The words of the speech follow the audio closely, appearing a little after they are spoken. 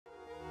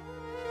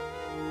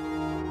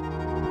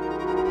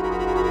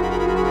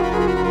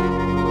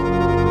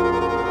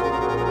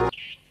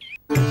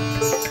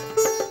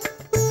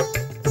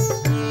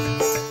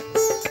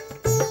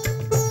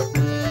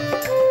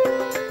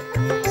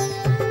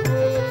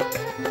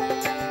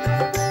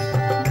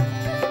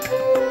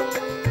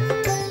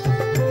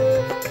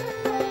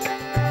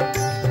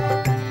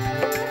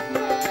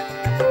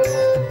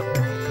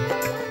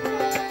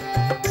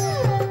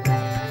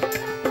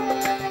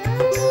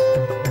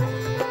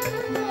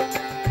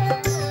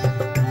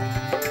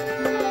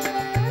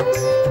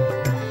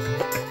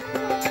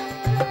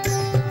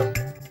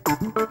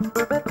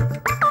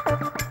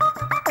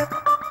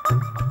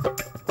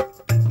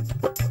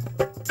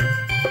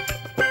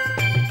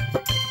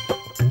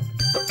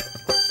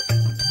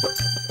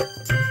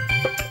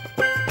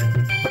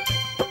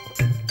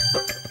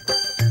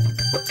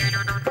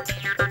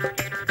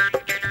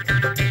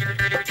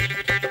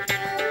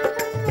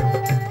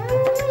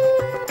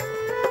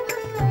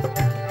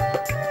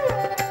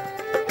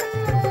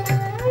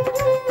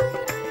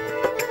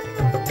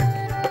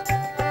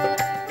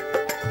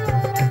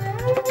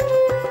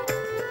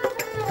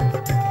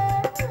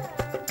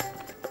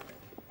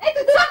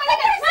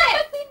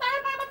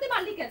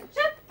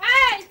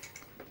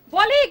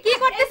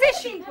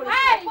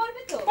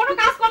কোনো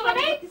কাজ করবে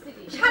না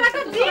সারাটা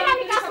দিন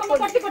আমি কাজ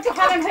করতে করতে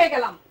হয়রান হয়ে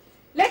গেলাম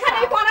লেখা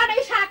নেই পড়া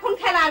নেই সারাক্ষণ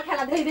খেলা আর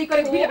খেলা ধেই ধেই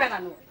করে ঘুরে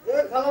বেড়ানো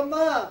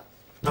খালাম্মা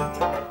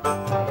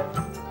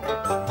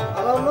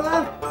খালাম্মা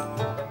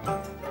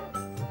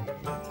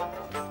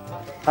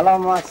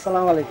খালাম্মা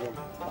আসসালামু আলাইকুম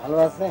ভালো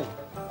আছেন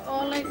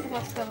ওয়ালাইকুম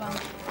আসসালাম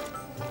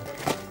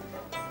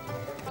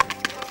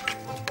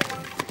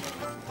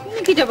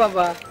তুমি কিটা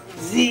বাবা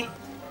জি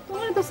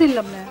তোমার তো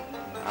চিনলাম না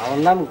আমার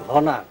নাম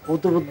ঘনা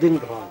কুতুবউদ্দিন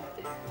ঘন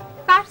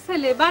কার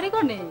ছেলে বাড়ি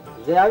কোনে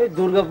যে আমি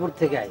দুর্গাপুর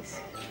থেকে আইছি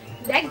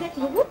দেখ দেখ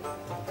বাবু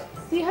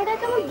সিহাটা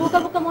কেমন বোকা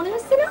বোকা মনে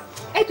হচ্ছে না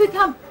এই তুই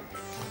থাম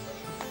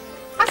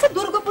আচ্ছা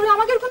দুর্গাপুরে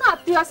আমাদের কোনো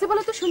আত্মীয় আছে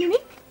বলে তো শুনিনি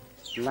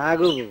না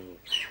গো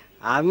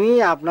আমি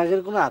আপনাদের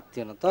কোনো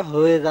আত্মীয় না তো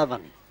হয়ে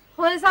যাবানি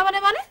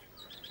মানে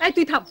এই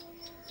তুই থাম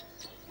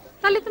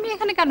তাহলে তুমি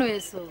এখানে কেন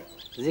এসেছো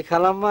জি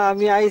খালাম্মা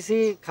আমি আইছি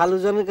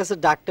খালুজনের কাছে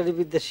ডাক্তারি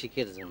বিদ্যা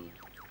শিখার জন্য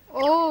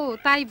ও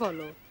তাই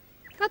বলো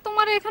তা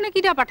তোমার এখানে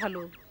কিটা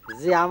পাঠালো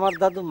যে আমার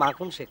দাদু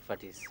মাখন শেখ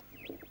পাঠিয়েছে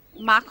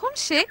মাখন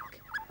শেখ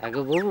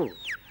আগে বাবু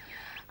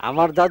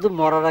আমার দাদু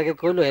মরার আগে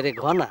কইলো এরে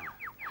ঘনা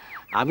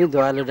আমি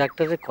দয়ালু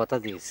ডাক্তারের কথা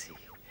দিয়েছি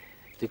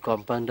তুই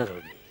কম্পাউন্ডার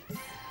হবি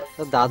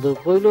তো দাদু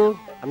কইলো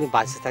আমি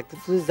বাঁচে থাকতে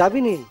তুই যাবি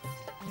নি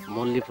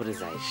মল্লিপুরে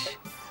যাইস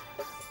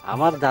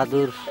আমার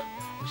দাদুর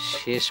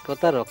শেষ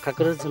কথা রক্ষা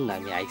করার জন্য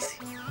আমি আইছি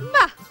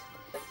বাহ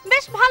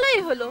বেশ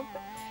ভালোই হলো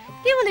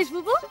কি বলিস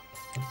বাবু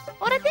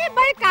ওরা দিয়ে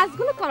বাড়ির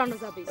কাজগুলো করানো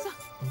যাবে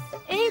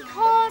এই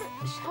ধর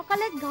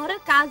সকালে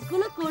ঘরের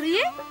কাজগুলো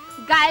করিয়ে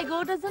গায়ে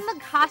গরুটার জন্য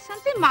ঘাস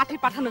আনতে মাঠে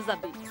পাঠানো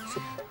যাবে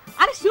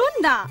আরে শুন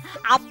না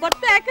আব্বার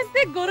তো এখন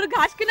থেকে গরুর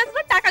ঘাস কেনার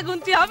জন্য টাকা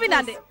গুনতে হবে না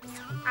রে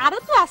আরো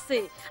তো আছে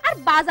আর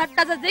বাজার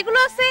টাজার যেগুলো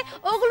আছে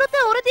ওগুলোতে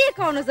ওরা দিয়ে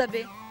খাওয়ানো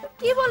যাবে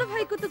কি বলো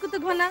ভাই কুতু কুতু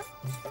ঘনা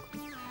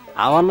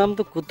আমার নাম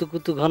তো কুতু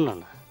কুতু ঘন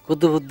না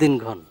কুতুবউদ্দিন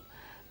ঘন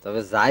তবে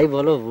যাই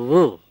বলো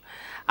বুবু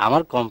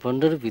আমার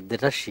কম্পাউন্ডার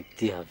বিদ্যাটা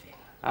শিখতে হবে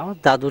আমার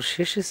দাদুর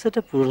শেষ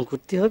ইচ্ছাটা পূরণ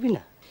করতে হবে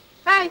না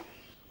এই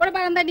ওরে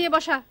বারান্দায় নিয়ে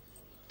বসা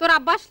তোর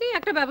আব্বা আসলে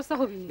একটা ব্যবস্থা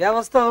হবে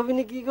ব্যবস্থা হবে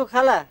না কি গো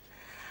খালা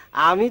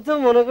আমি তো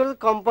মনে করি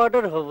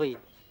কম্পাউন্ডার হবই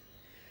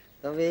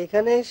তবে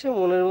এখানে এসে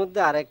মনের মধ্যে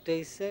আরেকটা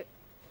ইচ্ছে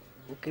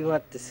উকি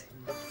মারতেছে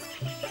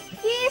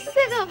কি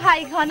ইচ্ছে গো ভাই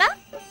ঘনা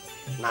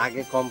না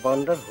আগে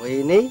কম্পাউন্ডার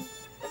হয়ে নেই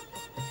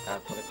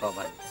তারপরে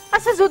কবাই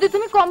আচ্ছা যদি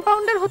তুমি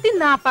কম্পাউন্ডার হতে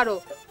না পারো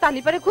তাহলে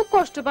পারে খুব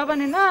কষ্ট পাবা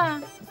না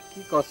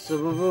কি কষ্ট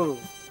বাবু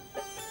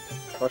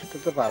কষ্ট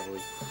তো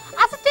পাবোই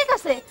আচ্ছা ঠিক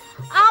আছে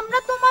আমরা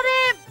তোমারে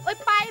ওই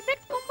প্রাইভেট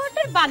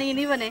কম্পাউন্ডার বানিয়ে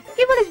নিব না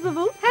কি বলিস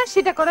বাবু হ্যাঁ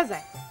সেটা করা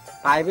যায়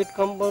প্রাইভেট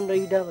কম্পাউন্ডার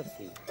এইটা আবার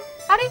কি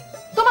আরে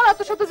তোমার অত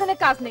শত জনের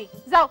কাজ নেই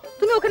যাও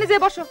তুমি ওখানে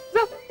যেয়ে বসো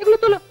যাও এগুলো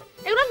তোলো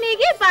এগুলো নিয়ে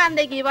গিয়ে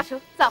বারান্দায় গিয়ে বসো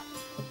যাও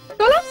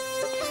তোলো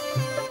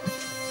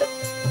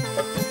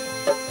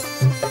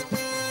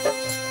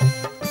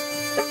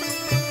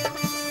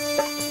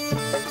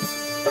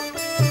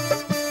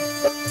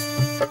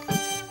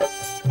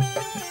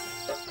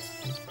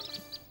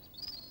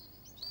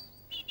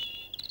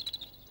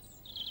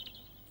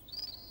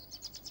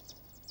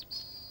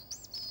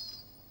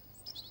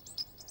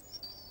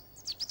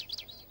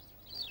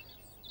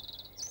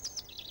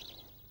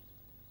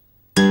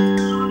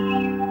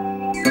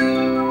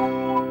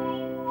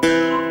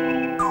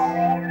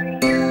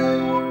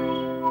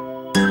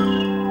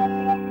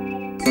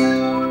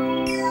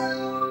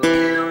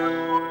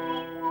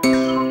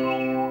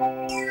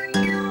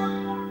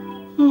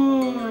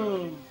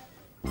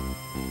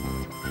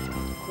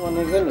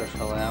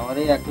সবাই আমার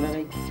এই একলা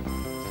রেখে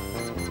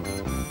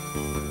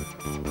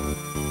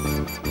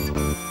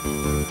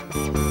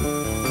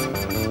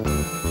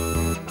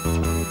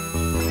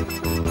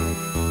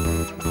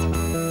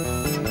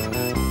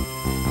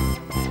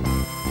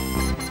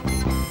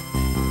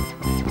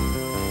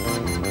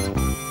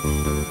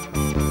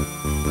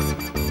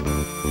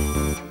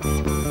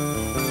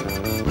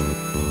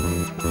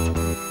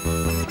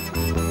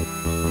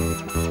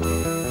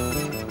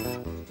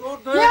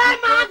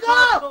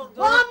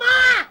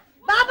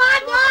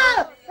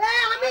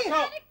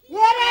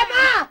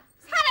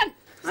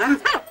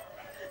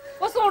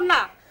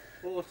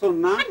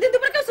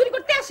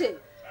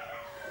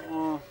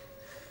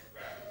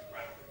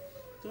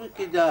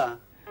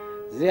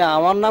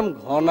আমার নাম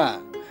ঘনা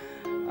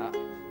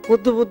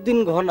কুতুবউদ্দিন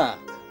ঘনা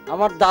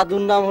আমার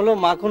দাদুর নাম হলো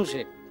মাখন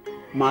শেখ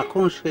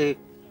মাখন শেখ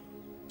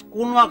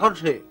কোন মাখন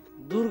শেখ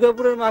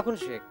দুর্গাপুরের মাখন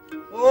শেখ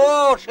ও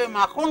সে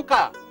মাখন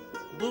কা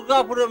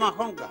দুর্গাপুরের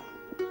মাখন কা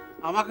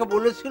আমাকে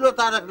বলেছিল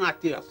তার এক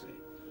নাতি আছে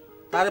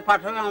তারে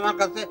পাঠাবে আমার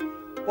কাছে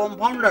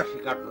কম্পাউন্ডার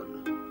শেখার জন্য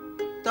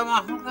তা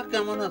মাখন কা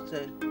কেমন আছে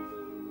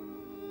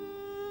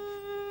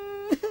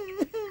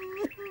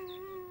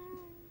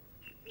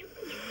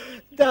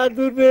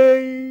দাদু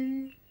নেই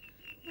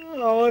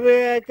আমারে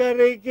একা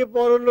রেখে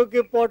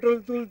পরলোকে পটল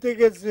তুলতে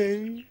গেছে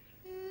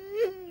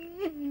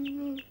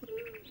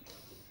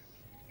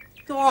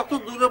তো অত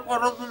দূরে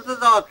পটল তুলতে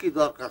যাওয়ার কি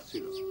দরকার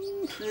ছিল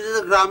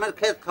নিজেদের গ্রামের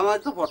ক্ষেত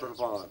খামায় তো পটল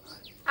পাওয়া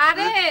যায়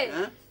আরে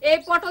এই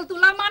পটল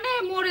তোলা মানে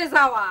মরে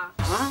যাওয়া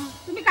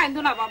তুমি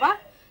কাঁদো না বাবা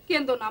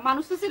কেন্দো না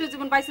মানুষ তো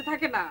চিরজীবন বাইসে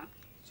থাকে না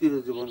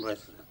চিরজীবন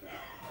বাইসে থাকে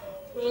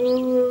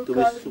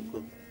তুমি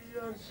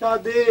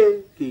সাধে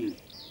কি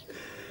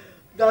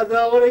দাদা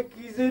আমার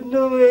কি জন্য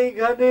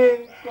এইখানে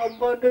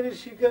কম্পাউন্ডারে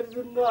শিখার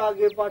জন্য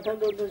আগে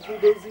পাঠালো না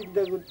সেটাই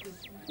চিন্তা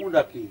করতেছি।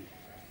 ওটা কি?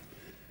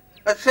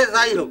 সে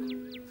যাই হোক,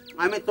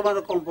 আমি তোমার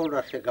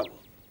কম্পাউন্ডার শেখাবো।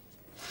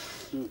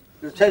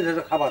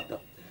 ছেলেটা খাবার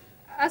দাও।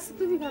 আচ্ছা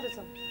তুমি ঘরে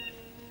যাও।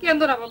 কেন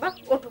না বাবা,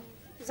 ওঠো,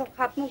 যাও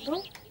হাত মুখ ধো,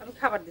 আমি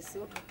খাবার দিচ্ছি,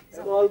 ওঠো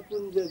যাও।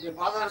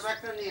 বাজার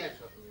ব্যাগটা নিয়ে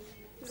এসো।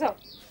 যাও।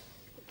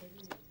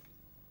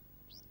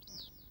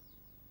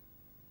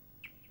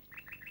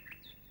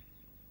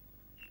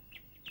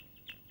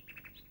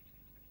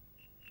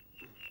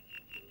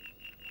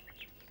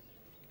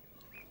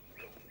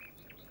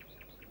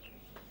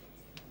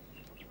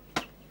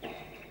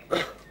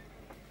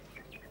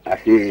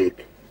 আশিক,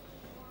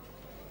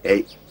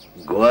 এই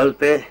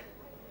গোয়ালতে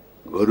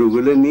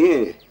গরুগুলো নিয়ে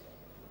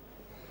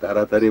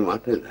তাড়াতাড়ি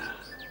মাঠে যা।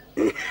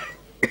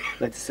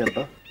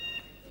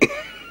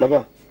 বাবা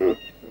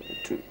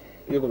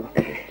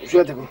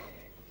শুয়ে থাকো।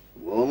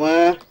 বৌমা,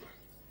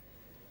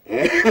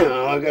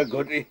 আমাকে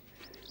ঘটি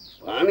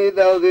পানি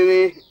দাও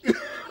দিদি।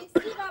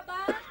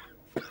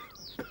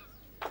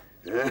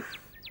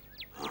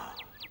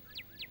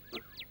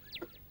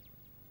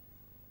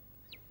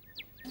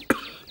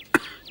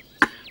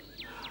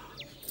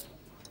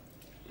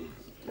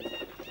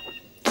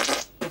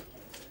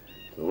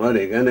 তোমার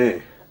এখানে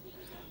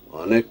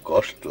অনেক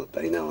কষ্ট,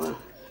 তাই না মা?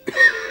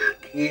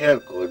 কি আর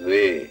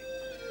করবে,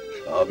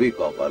 সবই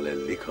কপালের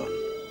লিখন।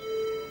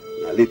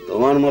 নালি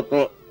তোমার মতো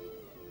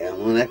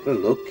এমন একটা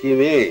লক্ষ্মী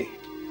মেয়ে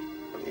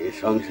এ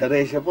সংসারে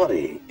এসে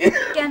পড়ে।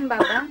 কেন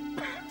বাবা,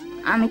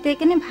 আমি তো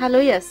এখানে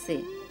ভালোই আছি,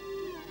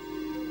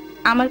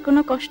 আমার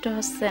কোনো কষ্ট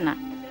হচ্ছে না।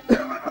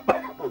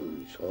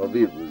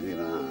 সবই বুঝি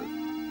না,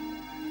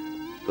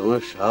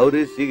 তোমার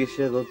শাওরের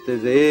চিকিৎসা করতে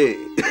যে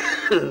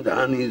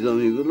ধানি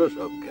জমিগুলো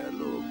সব গেল।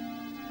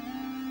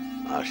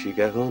 আশিক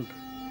এখন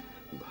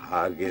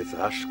ভাগে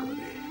চাষ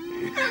করে,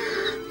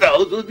 তাও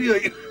যদি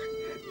ওই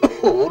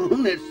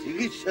অরুণের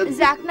চিকিৎসা।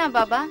 যাক না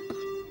বাবা,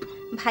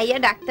 ভাইয়া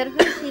ডাক্তার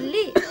হয়ে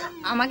ফিরলি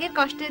আমাকে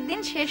কষ্টের দিন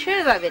শেষ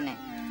হয়ে যাবে না।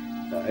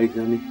 তাই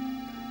জানি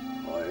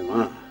হয়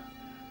মা।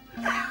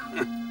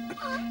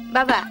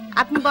 বাবা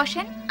আপনি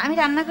বসেন, আমি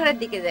রান্নাঘরের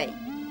দিকে যাই।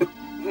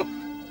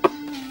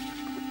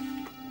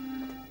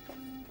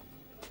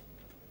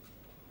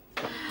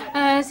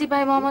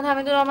 সিপাহী মোহাম্মদ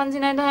হামিদুর রহমান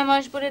ঝিনাইদহ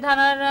মহেশপুরি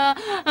থানার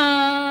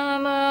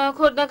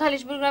খোর্দা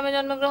খালিশপুর গ্রামে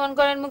জন্মগ্রহণ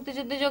করেন।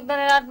 মুক্তিযুদ্ধে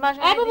যোগদানের 8 মাস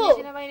আগে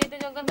সেনাবাহিনীতে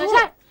যোগদান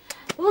করেন।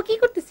 ও কি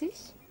করতেছিস?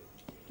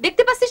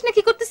 দেখতে পাচ্ছিস না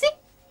কি করতেছি?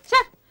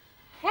 স্যার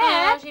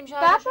হ্যাঁ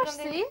তা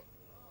পারছি।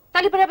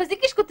 তালি পরে আবার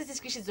জিজ্ঞেস করতেছিস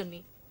কিসের জন্য?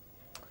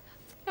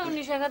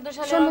 1971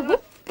 সালে শোন বাবু,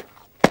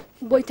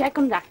 বইটা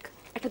এখন রাখ,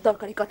 একটা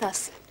দরকারি কথা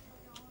আছে।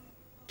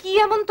 কি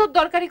এমন তোর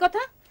দরকারি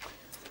কথা?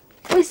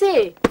 ওইসে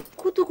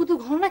কুতু কুতু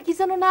ঘটনা কি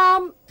জানো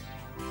নাম?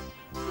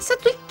 আচ্ছা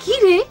তুই কি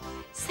রে,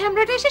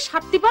 স্যামরাটা এসে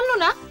সারতে পারলো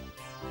না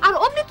আর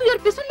অমনি তুই আর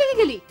পেছন লেগে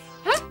গেলি?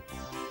 হ্যাঁ,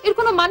 এর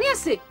কোনো মানে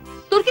আছে?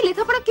 তোর কি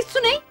লেখাপড়া কিচ্ছু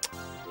নেই?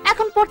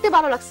 এখন পড়তে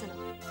ভালো লাগছে না।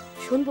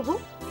 শোন বাবু,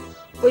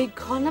 ওই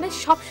ঘটনারে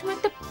সবসময়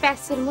একটা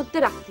প্যাসের মধ্যে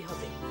রাখতে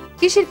হবে।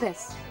 কিসের প্যাস?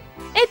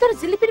 এই তোর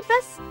জিলিপির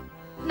প্যাস?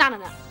 না না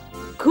না,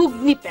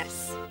 ঘুগনি প্যাস।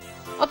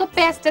 অত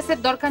প্যাস ট্যাসের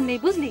দরকার নেই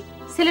বুঝলি,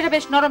 ছেলেটা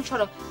বেশ নরম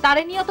সরম,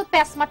 তারে নিয়ে অত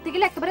প্যাস মারতে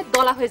গেলে একেবারে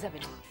দলা হয়ে যাবে।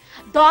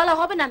 দলা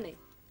হবে না, নেই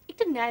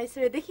একটু ন্যায়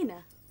ছেড়ে দেখি না।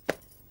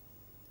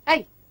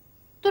 এই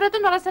তোরা তো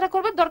নড়াচড়া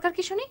করবার দরকার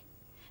কি শুনি?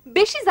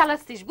 বেশি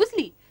জ্বালাচ্ছিস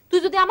বুঝলি, তুই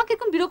যদি আমাকে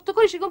এরকম বিরক্ত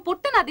করিস, এরকম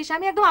পড়তে না দিস,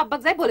 আমি একদম আব্বাক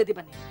যাই বলে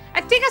দিবানে।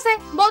 ঠিক আছে,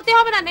 বলতে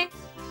হবে না, নে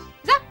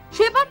যা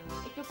শুয়ে পড়।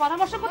 একটু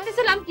পরামর্শ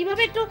করতেছিলাম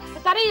কিভাবে একটু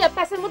তারই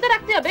প্যাসের মধ্যে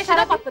রাখতে হবে।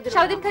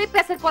 সারাদিন খালি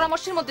প্যাসের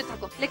পরামর্শের মধ্যে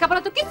থাকো,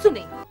 লেখাপড়া তো কিচ্ছু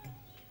নেই।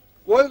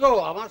 কই গো,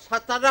 আমার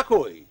ছাতাটা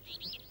কই?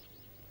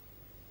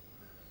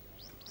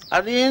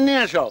 আর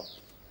নিয়ে আসো,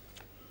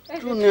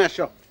 একটু নিয়ে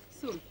আসো।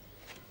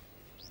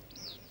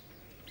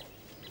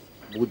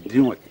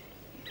 বুদ্ধিমতী।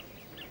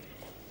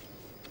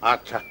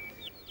 আচ্ছা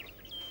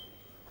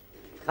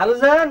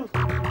খালুজান,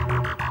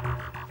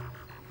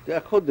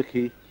 দেখো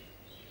দেখি,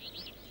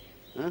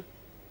 হ্যাঁ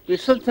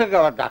পেছন থেকে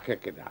আবার ডাকে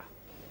কেনা?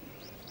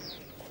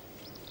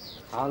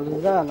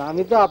 খালুজান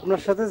আমি তো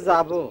আপনার সাথে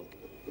যাব।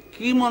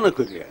 কি মনে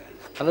করি?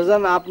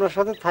 খালুজান আপনার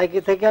সাথে থাইকে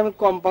থেকে আমি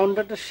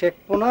কম্পাউন্ডারটা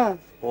শিখবো না?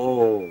 ও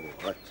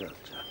আচ্ছা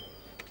আচ্ছা,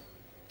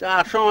 তা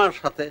আসো আমার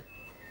সাথে,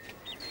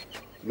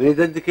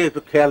 মেয়েদের দিকে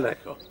একটু খেয়াল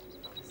রাখো।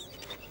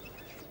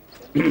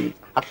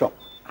 আসো,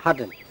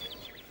 হাঁটেন।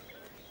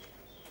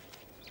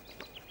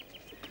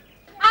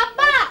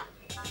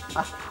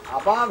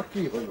 আবার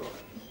কি হলো?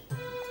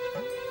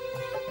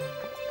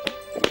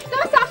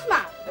 তোমার চশমা।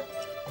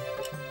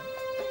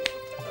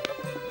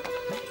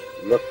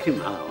 লক্ষ্মী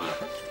মা আমার।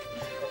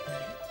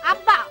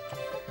 আব্বা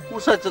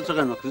মুসাচ্ছ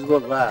কেন, কিছু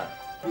বলবা?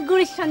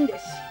 গুড়ির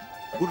সন্দেশ।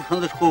 গুড়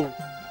সন্দেশ খুব।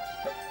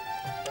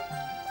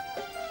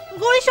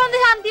 গুড়ির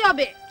সন্দেশ আনতে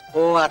হবে।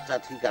 ও আচ্ছা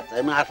ঠিক আছে,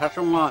 আমি আসার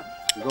সময়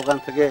দোকান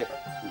থেকে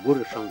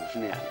গুড়ের সন্দেশ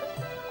নিয়ে আসবো।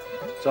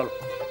 চলো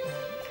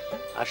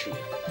আসি।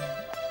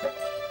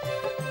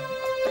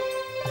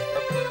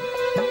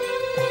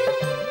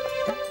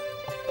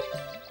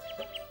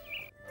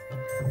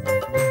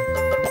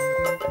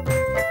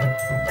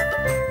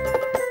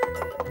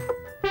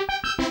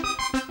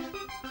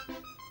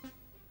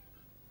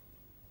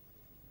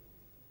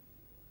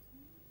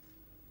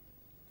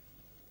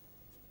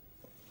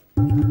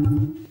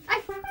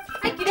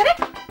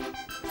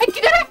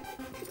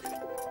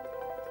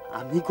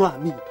 আমি গো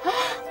আমি।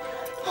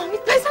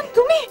 অমিত ভাইজান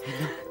তুমি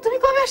তুমি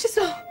কবে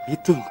আসিছো? এই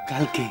তো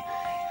কালকে।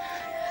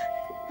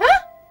 হ্যাঁ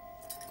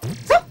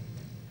যাও,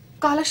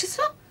 কাল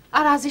আসিছো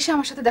আর আজ এসে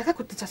আমার সাথে দেখা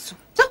করতে চাচ্ছ?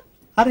 যাও।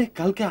 আরে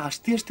কালকে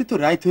আসতে আসতে তো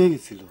রাত হয়ে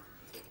গেছিল।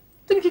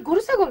 তুমি কি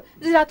গরু ছাগল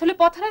যে রাত হলে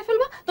পথ হারায়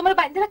ফেলবা? তোমার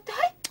বাইন্ধে রাখতে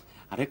হয়?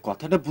 আরে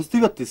কথাটা বুঝতে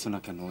পারতেছ না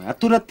কেন?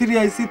 এত রাত্রি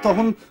আইছি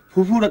তখন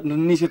ফুফু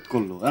নিষেধ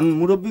করলো, আর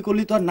মুরব্বি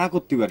করলি তো আর না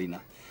করতে পারি না।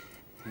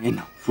 এই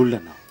নাও ফুলটা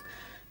নাও।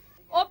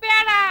 ও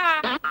পেয়ারা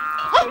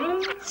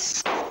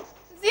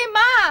জি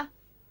মা,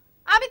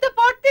 আমি তো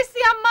পড়তেছি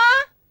আম্মা।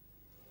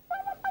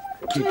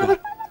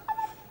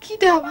 কি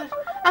দে আবার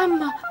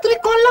আম্মা, তুমি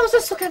কল্লা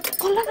উঠছ কেন?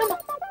 কল্লা না মা।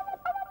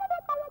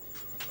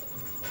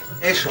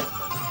 এসো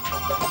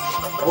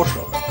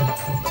বসো।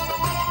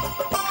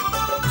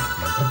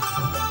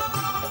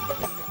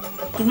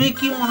 তুমি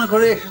কি মনে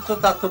করে এসেছো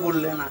তা তো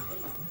বললে না।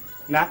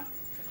 না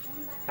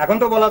এখন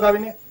তো বলা যাবে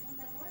না,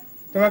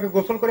 তোমাকে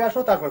গোসল করে আসো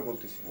তারপর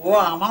বলতেছি। ও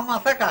আমার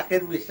মাথা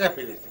কাকের বিষটা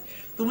ফেলেছে।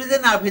 তুমি যে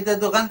নাভিদের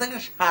দোকান থেকে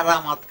সারা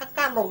মাথা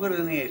কালো করে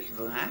নিয়ে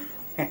এসছো। হ্যাঁ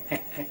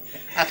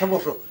আচ্ছা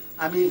বসো,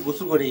 আমি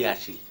গোসল করেই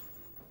আসি।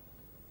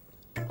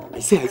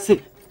 আইসে আইসে।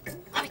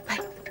 অমিত ভাই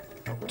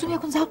তুমি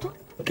এখন যাও তো।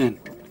 কেন?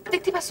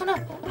 দেখতে পাচ্ছ না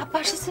আব্বা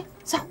আসছে?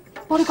 যাও,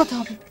 পরে কথা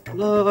হবে।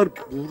 আর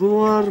বুড়ো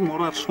আর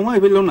মরার সময়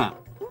পেল না।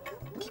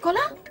 কি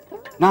কলা?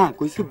 না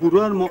কইছে বুড়ো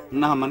আর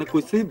না মানে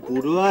কইছে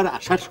বুড়ো আর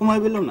আসার সময়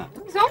পেল না।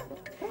 যাও,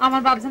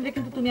 আমার বাপজানকে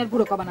কিন্তু তুমি আর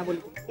বুড়ো কবা না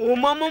বলবো। ও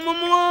মামা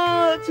মামা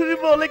ছেলে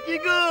বলে কি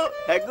গো?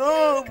 হ্যাঁ গো,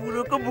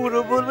 বুড়োকে বুড়ো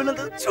বলবে না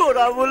তো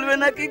ছোড়া বলবে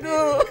নাকি গো?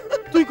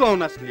 তুই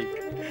কখন আসলি?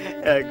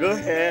 হ্যাঁ গো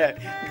হ্যাঁ,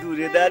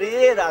 দূরে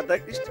দাঁড়িয়ে রাধা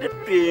কৃষ্ণের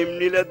প্রেম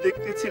লীলা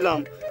দেখতেছিলাম,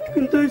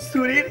 কিন্তু ওই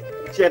সুরির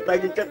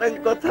চেটাকি চেটাকি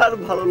কথা আর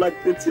ভালো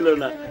লাগতেছিল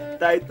না,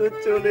 তাই তো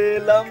চলে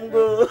এলাম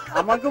গো।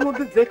 আমাকে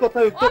মধ্যে যে কথা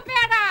ও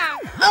পেয়ারা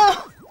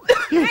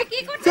এই কি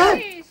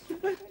করছিস?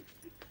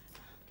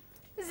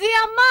 জি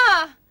আম্মা,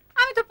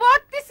 আমি তো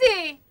পড়তেছি।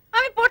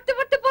 আমি পড়তে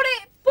পড়তে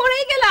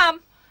পড়েই গেলাম।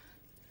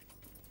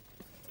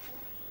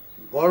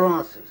 গরম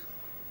আছে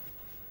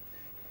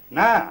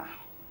না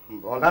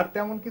বলার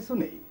তেমন কিছু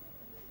নেই,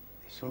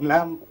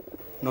 শুনলাম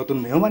নতুন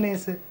মেহমান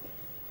এসে।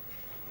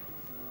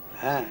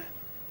 হ্যাঁ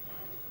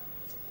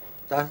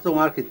তাহলে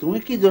তোমার কি, তুমি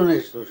কি জন্য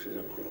এসছো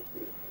সেটা বলো।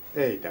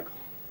 এই দেখো,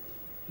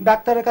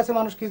 ডাক্তারের কাছে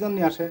মানুষ কি জন্য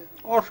আসে?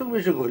 অসুখ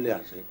বিসুখ হলে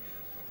আসে,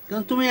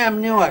 কিন্তু তুমি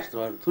এমনিও আসতে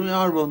পারো, তুমি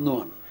আমার বন্ধু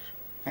মানুষ।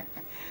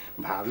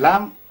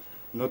 ভাবলাম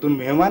নতুন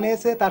মেহমান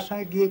এসে তার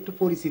সঙ্গে গিয়ে একটু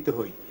পরিচিত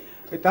হই।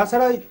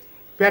 তাছাড়া ওই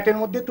পেটের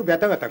মধ্যে একটু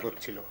ব্যথা ব্যথা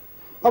করছিল,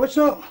 অবশ্য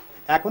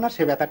এখন আর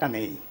সে ব্যথাটা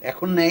নেই।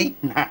 এখন নেই?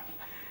 না।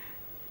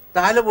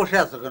 তাহলে বসে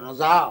আছো কেন?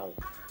 যাও।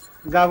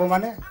 যাবো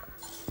মানে?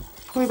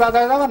 তুমি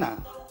বাজারে যাবো না?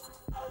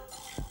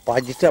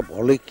 পাজিটা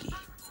বলে কি,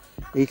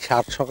 এই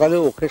সাত সকালে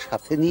ওকে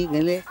সাথে নিয়ে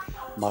গেলে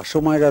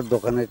মাসুমাইরার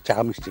দোকানের চা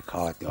মিষ্টি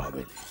খাওয়াতে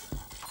হবে।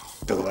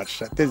 তোমার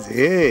সাথে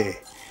যে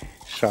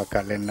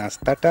সকালের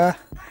নাস্তাটা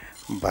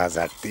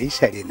বাজারতেই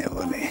সারিয়ে নেব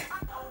নে।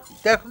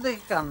 দেখো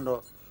দেখি কাণ্ড,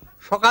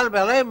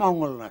 সকালবেলায়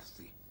মঙ্গল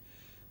নাচতি,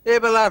 এই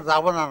বেলা আর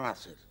যাবো না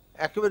নাচের,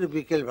 একেবারে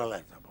বিকেল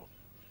বেলায় যাব।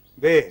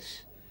 বেশ,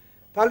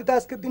 তাহলে তো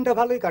আজকের দিনটা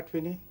ভালোই কাটবে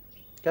নি।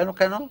 কেন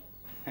কেন?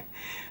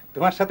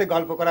 তোমার সাথে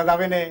গল্প করা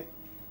যাবে না,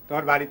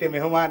 তোমার বাড়িতে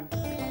মেহমান,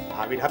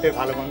 ভাবির হাতে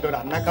ভালো মন্দ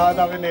রান্না খাওয়া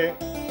যাবে না।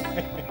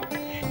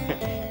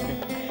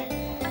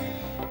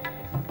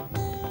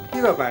 কি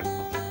ব্যাপার,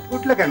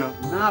 উঠলে কেন?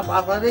 না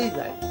বাজারেই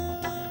যাই,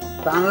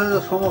 তাহলে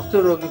সমস্ত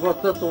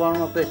রোগীপত্র তোমার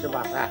মতো এসে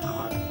বাসায়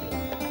আমার।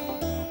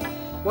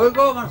 কই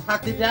গো আমার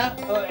সাথীটা?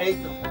 এই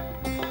তো।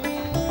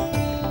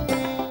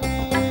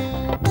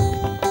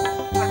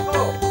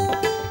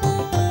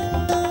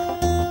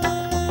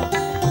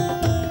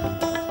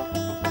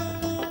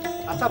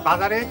 আচ্ছা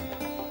বাজারে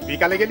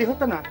বিকালে গেলি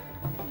হতো না?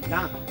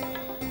 না,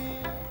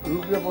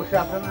 রুগী বসে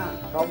আছে না,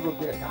 সব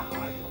রুগী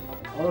আমার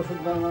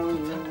ওষুধ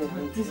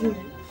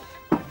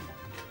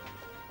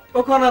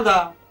কখন আদা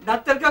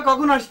ডাক্তার কা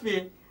কখন আসবে?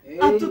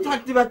 আর তো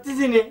থাকতে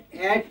পারতেছি না।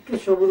 একটু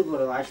সবুর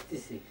করো,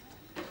 আসতেছি।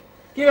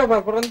 কি ব্যাপার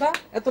পরন্দা,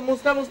 এত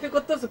মুসকা মুসকি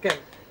করতেছো কেন?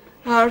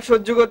 আর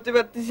সহ্য করতে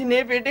পারতেছি না,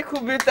 পেটে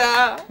খুব ব্যথা।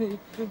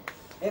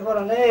 এবার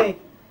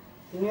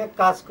তুমি এক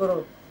কাজ করো,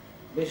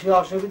 বেশি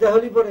অসুবিধা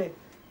হলে পরে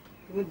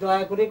তুমি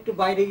দয়া করে একটু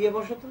বাইরে গিয়ে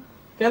বসো তো।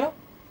 কেন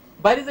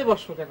বাইরে যে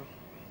বসবো কেন?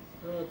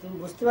 তুমি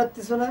বুঝতে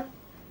পারতেছো না,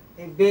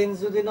 এই বেঞ্চ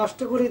যদি নষ্ট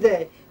করে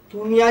দেয়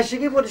তুমি আসে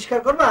কি পরিষ্কার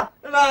করবা?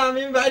 না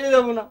আমি বাইরে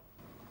যাবো না।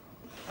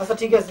 আচ্ছা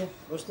ঠিক আছে,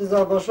 বসতে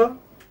যাও, বসো।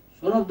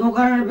 শোনো,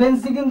 দোকানের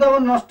বেঞ্চি কিন্তু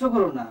আবার নষ্ট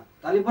করো না,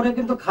 তাহলে পরে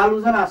কিন্তু খালু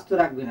যেন আস্ত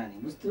রাখবে না,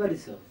 বুঝতে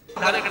পারিস?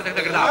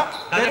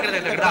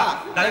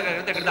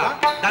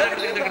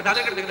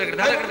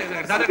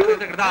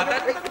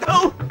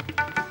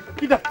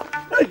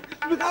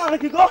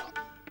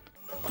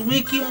 তুমি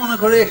কি মনে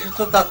করে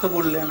এসেছো তা তো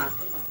বললে না।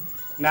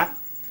 না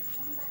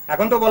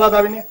এখন তো বলা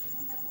যাবে না,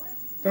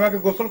 তোমাকে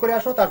গোসল করে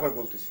আসো তারপর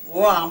বলতেছি। ও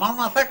আমার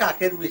মাথা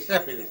কাকের বিষটা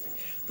ফেলেছে।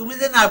 তুমি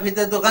যে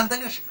নাভিদের দোকান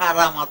থেকে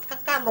সারা মাথা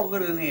কালো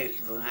করে নিয়ে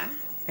এসছো। হ্যাঁ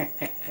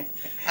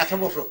আচ্ছা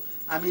বসো,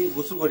 আমি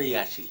গোসল করেই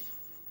আসি।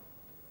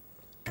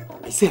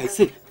 আইসে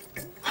আইসে।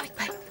 অমিত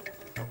ভাই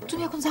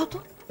তুমি এখন যাও তো।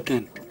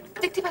 কেন?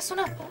 দেখতে পাচ্ছ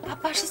না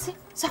আব্বা আসছে?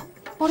 যাও,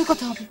 পরে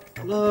কথা হবে।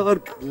 আর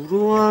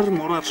বুড়ো আর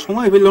মরার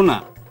সময় হইল না।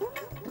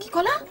 কি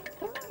কলা?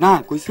 না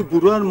কইছে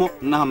বুড়ো আর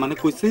না মানে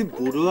কইছে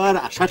বুড়ো আর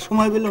আসার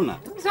সময় হইল না।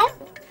 যাও,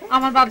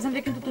 আমার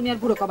বাপজানকে কিন্তু তুমি আর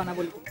বুড়ো কবা না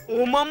বলবো। ও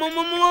মামা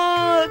মামা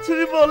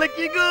ছুরি বলে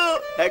কি গো?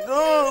 হ্যাঁ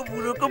গো,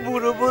 বুড়োকে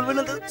বুড়ো বলবে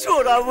না তো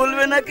ছোড়া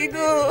বলবে নাকি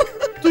গো?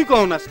 তুই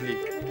কখন আসলি?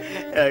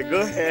 হ্যাঁ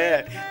গো হ্যাঁ,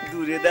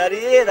 দূরে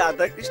দাঁড়িয়ে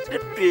রাধা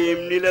কৃষ্ণের প্রেম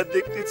লীলা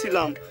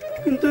দেখতেছিলাম,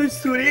 কিন্তু ওই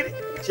ছুরির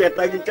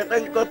চেটাং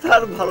চেটাং কথা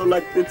আর ভালো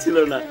লাগতেছিল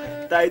না,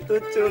 তাই তো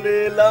চলে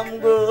এলাম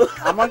গো।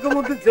 আমাকে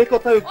মধ্যে যে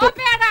কথা ও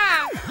পেয়ারা,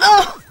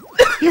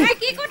 এই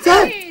কি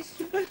করছিস?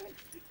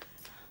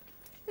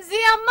 জি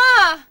আম্মা,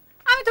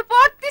 আমি তো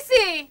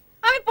পড়তেছি।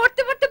 আমি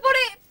পড়তে পড়তে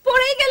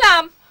পড়েই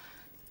গেলাম।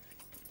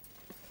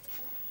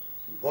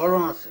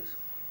 গরম আছে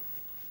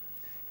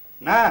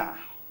না,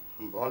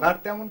 বলার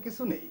তেমন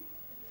কিছু নেই।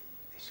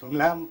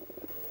 শুনলাম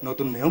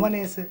নতুন মেহমান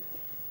এসে।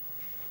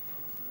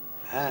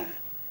 হ্যাঁ,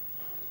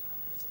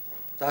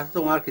 তাহলে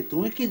তোমার কি,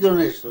 তুমি কি জন্য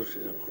এসছো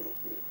সেটা বলো।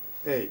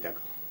 এই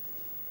দেখো,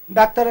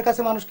 ডাক্তারের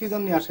কাছে মানুষ কি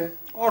জন্য আসে?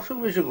 অসুখ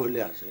বিসুখ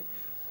হইলে আসে,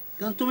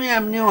 কিন্তু তুমি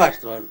এমনিও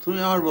আসতে পারো, তুমি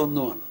আমার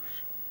বন্ধু মানুষ।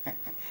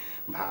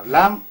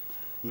 ভাবলাম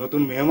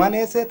নতুন মেহমান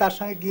এসে, তার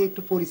সঙ্গে গিয়ে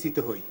একটু পরিচিত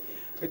হই।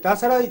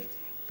 তাছাড়া ওই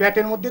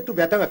পেটের মধ্যে একটু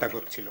ব্যথা ব্যথা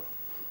করছিল।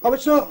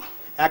 অবশ্য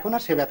এখন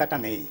আর সে ব্যথাটা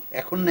নেই।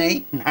 এখন নেই?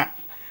 না।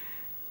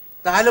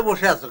 তাহলে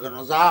বসে আছো কেন?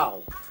 যাও।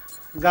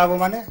 যাবো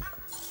মানে?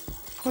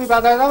 তুমি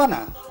বাজারে যাবো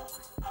না?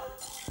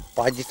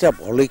 পাজিটা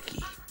বলে কি,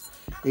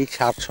 এই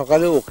সাত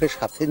সকালে ওকে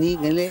সাথে নিয়ে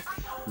গেলে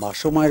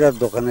মাসুমাইরার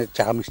দোকানের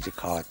চা মিষ্টি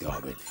খাওয়াতে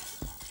হবে।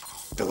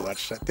 তোমার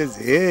সাথে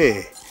যে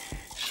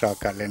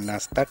সকালের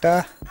নাস্তাটা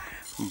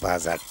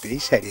বাজারতেই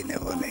সারিয়ে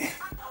নেব নে।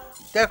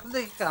 দেখো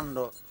দেখি কাণ্ড,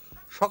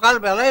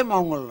 সকালবেলায়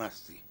মঙ্গল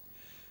নাচছি,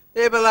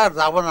 এই বেলা আর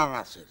যাবো না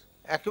নাচের,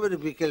 একেবারে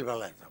বিকেল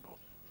বেলায় যাব।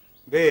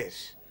 বেশ,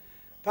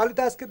 তাহলে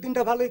তো আজকের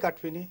দিনটা ভালোই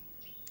কাটবেনি।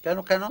 কেন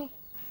কেন?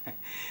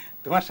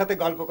 তোমার সাথে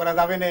গল্প করা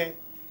যাবে না,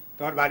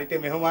 তোমার বাড়িতে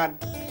মেহমান,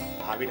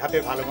 ভাবির হাতে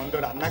ভালো মন্দ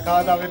রান্না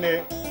খাওয়া যাবে না।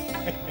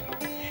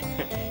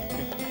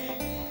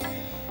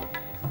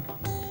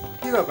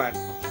 কি ব্যাপার,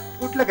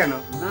 উঠলে কেন?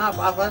 না,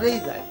 বাজারেই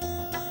যাই,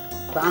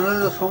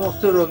 তাহলে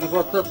সমস্ত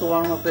রোগীপত্র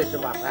তোমার মতো এসে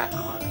বাসায়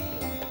আমার।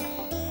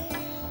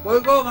 কই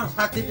গো আমার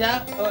সাথীটা?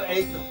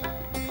 এই তো।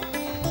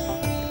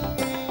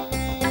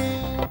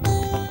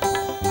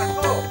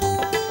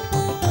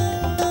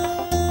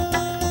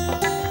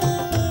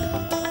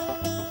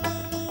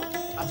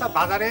 আচ্ছা,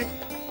 বাজারে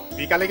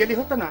বিকালে গেলি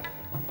হতো না?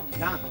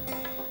 না,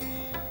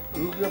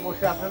 রুগী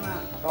বসে আছে না,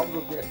 সব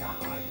রুগী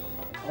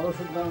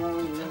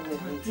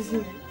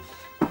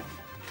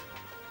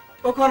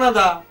কখন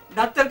আদা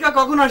ডাক্তার কা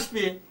কখন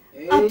আসবে?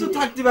 আর তো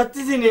থাকতে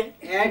পারতেছি না।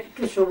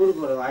 একটু সবুর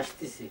করো,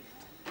 আসতেছি।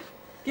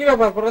 কি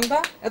ব্যাপার পরন্দা,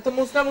 এত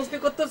মুসরা মুসরি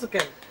করতেছো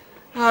কেন?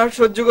 আর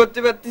সহ্য করতে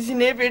পারতেছি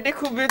না, পেটে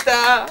খুব ব্যথা।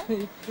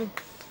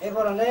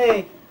 এবার নেই,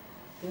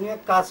 তুমি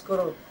এক কাজ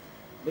করো,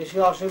 বেশি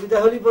অসুবিধা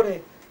হলে পরে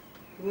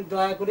তুমি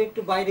দয়া করে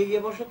একটু বাইরে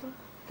গিয়ে বসো তো।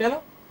 কেন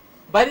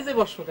বাইরে যে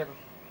বসবো কেন?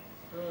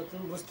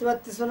 তুমি বুঝতে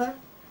পারতেছো না,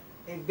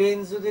 এই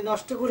বেঞ্চ যদি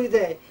নষ্ট করে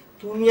দেয়,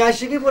 তুমি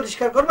আসে কি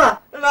পরিষ্কার করবা?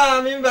 না,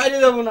 আমি বাইরে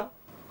যাব না।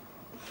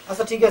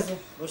 আচ্ছা ঠিক আছে,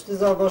 বসতে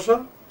যাও, বসো।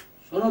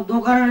 শোনো,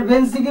 দোকানের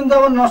বেঞ্চি কিন্তু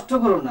আবার নষ্ট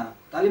করো না,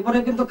 তাহলে পরে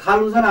কিন্তু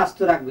খালু জান আস্ত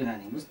রাখবে না,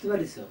 বুঝতে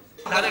পারিস?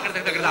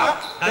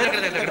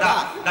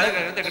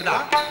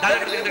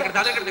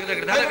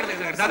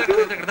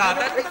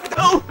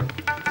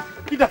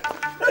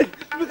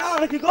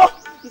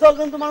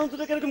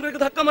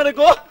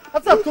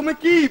 আচ্ছা তুমি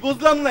কি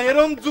বুঝলাম না,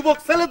 এরকম যুবক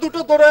ছেলে দুটো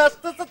দৌড়ে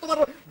আসতেছে, তোমার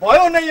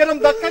ভয়ও নেই এরকম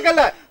ধাক্কা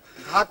গেলে?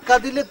 ধাক্কা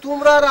দিলে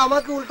তোমরা আর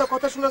আমাকে উল্টা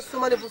কথা শোনাচ্ছ,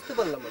 মানে বুঝতে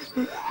পারলাম না।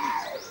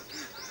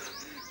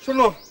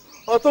 শোনো,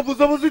 অত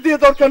বুঝাবুঝি দিয়ে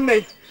দরকার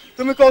নেই।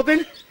 তুমি কদিন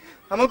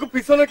আমাকে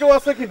পিছনে কেউ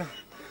আছে কিনা?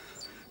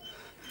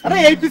 আরে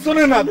এই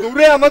পিছনে না,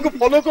 দূরে আমাকে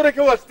ফলো করে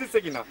কেউ আসতেছে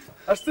কিনা?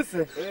 আসতেছে?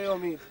 এই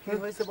অমিত, কি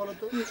হয়েছে বলো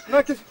তো? না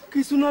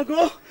কিছু না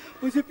গো,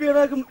 ওই যে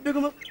পেয়ারা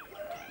বেগম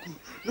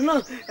না,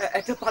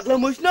 একটা পাগলা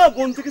মহিষ না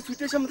বন থেকে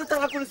ছুটে এসে আমাদের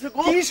তাড়া করেছে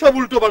গো। কি সব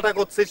উল্টো পাল্টা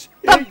করছিস?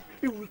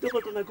 এই উল্টো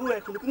পাল্টা না গো,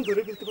 এখন কিন্তু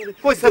ধরে ফেলতে পারে।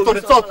 কইছে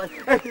তোরে, চল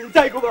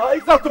যাই গো ভাই,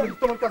 যাও তুমি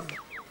তোমার কাছে।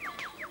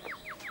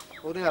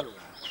 ওরে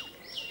আল্লাহ,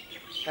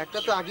 একটা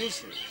তো আগেই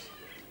শেষ,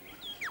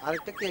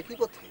 আরেকটা কি একই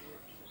কথা?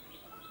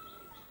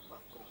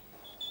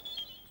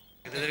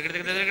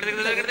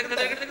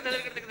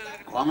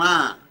 ঘনা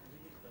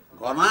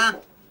ঘনা,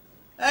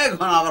 এই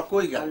ঘনা আবার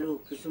কই গেল?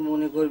 কিছু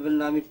মনে করবেন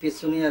না, আমি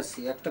পেছনে আছি,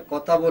 একটা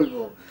কথা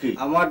বলবো।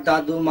 আমার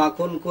দাদু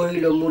মাখন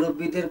কহিল,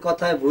 মুরব্বীদের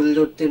কথায় ভুল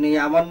ধরতে নেই,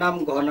 আমার নাম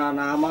ঘনা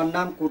না, আমার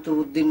নাম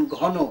কুতুবউদ্দিন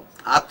ঘন।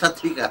 আচ্ছা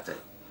ঠিক আছে,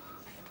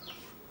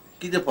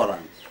 কি যে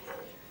পড়ান,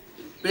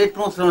 পেট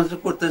মশলা মশলা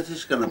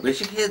করতেছিস কেন?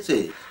 বেশি খেয়েছে?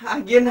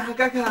 আগে না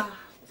কাকা,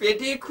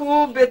 পেটে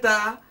খুব ব্যথা।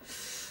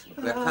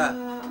 ব্যথা?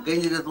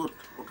 গেঞ্জিটা তো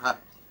ওঠা।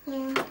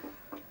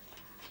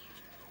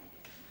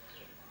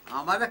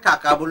 আমারে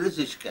কাকা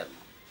বলেছিস কেন?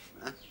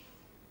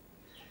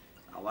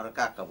 আমার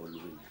কাকা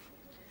বলবি না।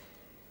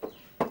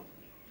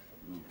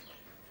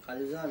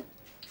 খালুজান,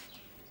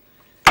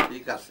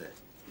 ঠিক আছে,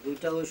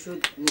 দুইটা ওষুধ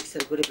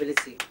মিক্সার করে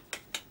ফেলেছি,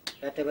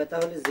 পেটে ব্যথা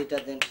হলে যেটা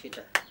দেন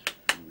সেটা।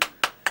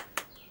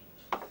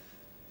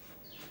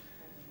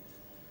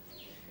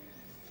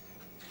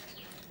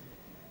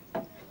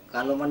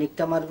 কালো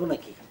মানিকটা মারবো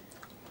নাকি?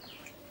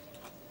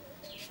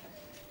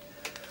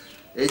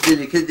 এই যে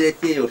লিখে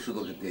দিয়েছি এই ওষুধ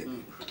ওকে দিয়ে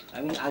দিই।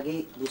 আমি আগেই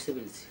বুঝতে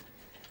পেরেছি।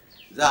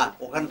 যা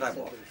ওখানটা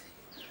বল।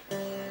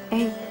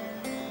 এই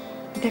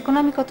দেখো না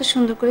আমি কত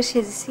সুন্দর করে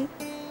সেজেছি।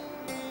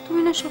 তুমি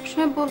না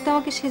সবসময় বলতে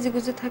আমাকে সেজে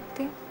গুজে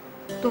থাকতে।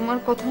 তোমার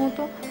কথা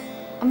মতো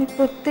আমি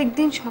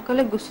প্রত্যেকদিন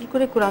সকালে গোসল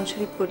করে কোরআন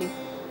শরীফ পড়ি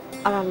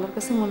আর আল্লাহর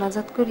কাছে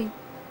মোনাজাত করি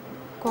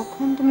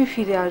কখন তুমি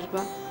ফিরে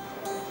আসবা।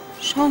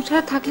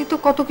 সংসারে থাকলে তো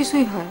কত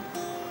কিছুই হয়,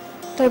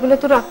 তাই বলে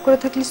তো রাগ করে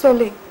থাকলে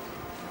চলে?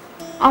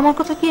 আমার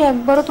কথা কি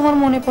একবারও তোমার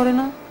মনে পড়ে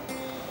না?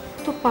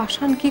 তো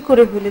পাষাণ কি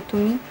করে হইলে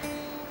তুমি?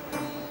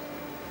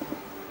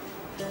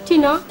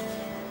 টিনা,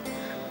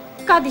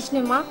 কাঁদিস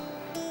নে মা।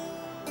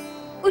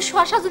 ওই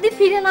শশা যদি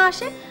ফিরে না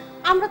আসে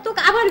আমরা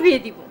তোকে আবার বিয়ে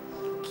দিব।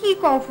 কি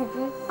কও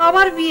ফুপু,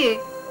 আবার বিয়ে?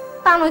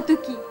 তা নয় তো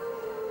কি,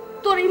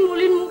 তোর এই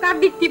মলিন মুখ আর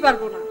দেখতে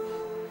পারবো না।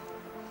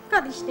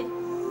 কাঁদিস নে।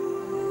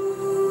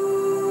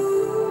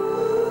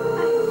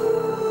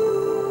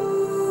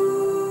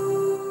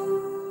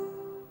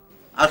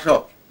 আসো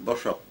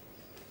বসো।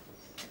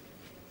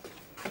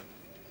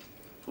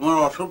 তোমার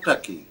অসুখটা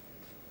কি?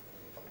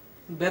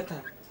 ব্যথা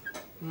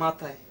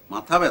মাথায়।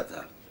 মাথা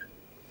ব্যথা?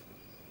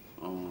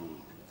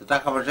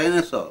 টাকা পয়সা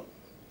এনেছ?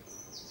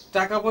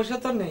 টাকা পয়সা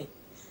তো নেই,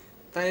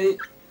 তাই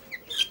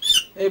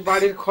এই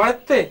বাড়ির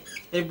খরচে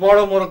এই বড়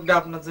মোরগটা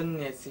আপনার জন্য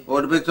নিয়েছি।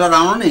 ওর ভেতর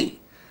আনো নেই,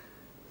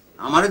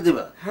 আমারে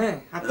দিবা? হ্যাঁ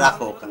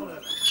রাখো ওখানে।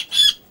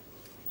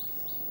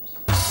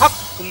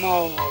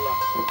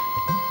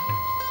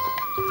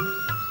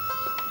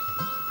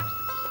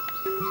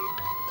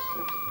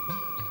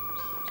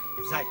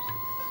 যাই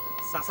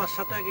চাচার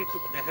সাথে আগে একটু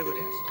দেখা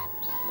করে আসি,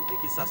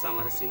 দেখি চাচা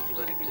আমারে চিনতে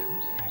পারে কিনা।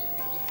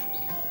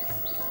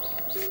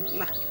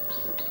 না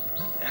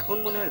এখন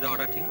মনে হয়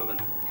যাওয়াটা ঠিক হবে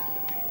না,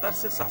 তার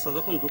সে চাচা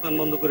যখন দোকান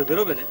বন্ধ করে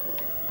বেরোবে না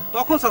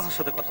তখন চাচার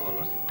সাথে কথা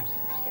বলবা না।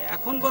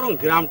 এখন বরং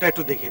গ্রামটা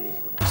একটু দেখে নি।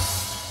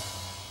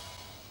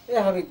 এ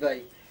হামিদ ভাই,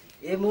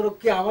 এই মোরগ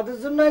কি আমাদের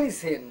জন্য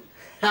আনিছেন?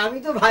 আমি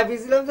তো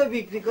ভাবিছিলাম যে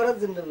বিক্রি করার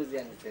জন্য বুঝি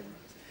আনিছেন।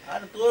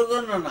 আর তোর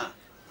জন্য না,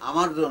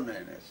 আমার জন্য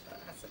এনেছে।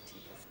 আচ্ছা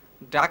ঠিক আছে।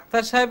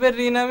 ডাক্তার সাহেবের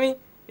ঋণ আমি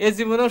এ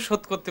জীবনেও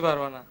শোধ করতে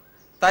পারবো না,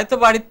 তাই তো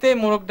বাড়িতে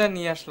মোরগটা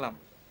নিয়ে আসলাম।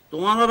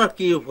 তোমার আবার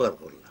কি উপকার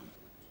করলাম?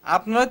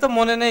 আপনার তো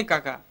মনে নেই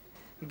কাকা,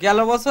 গেল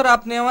বছর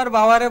আপনি আমার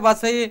বাবারে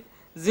বাঁচাইয়ে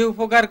যে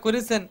উপকার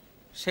করেছেন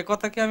সে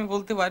কথা কি আমি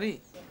বলতে পারি?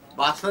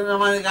 বাঁচান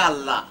আমার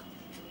আল্লাহ,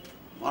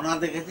 মনা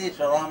দেখেছি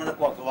সবাই আমরা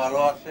কত ভালো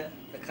আছে।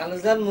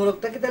 খালুজান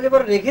মোরগটাকে তাহলে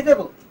এবার রেখে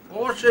দেবো?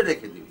 অবশ্যই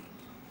রেখে দিবি,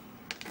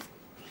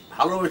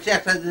 ভালোবেসে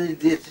একটা জিনিস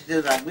দিয়েছিস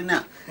রাখবি না।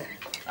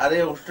 আরে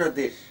ওষুধটা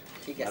দেশ।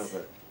 ঠিক আছে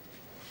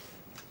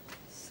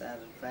স্যার।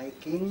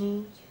 বাইকিং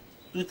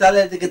তুই তাহলে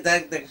এদিকে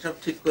দেখ, দেখ সব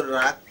ঠিক করে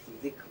রাখ।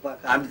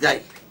 আমি যাই,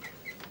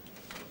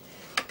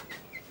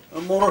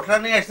 মোরগটা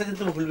নিয়ে আসতে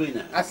কিন্তু ভুলবি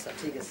না। আচ্ছা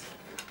ঠিক আছে।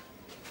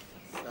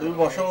 তুমি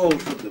বসো,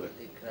 ওষুধ দেবে।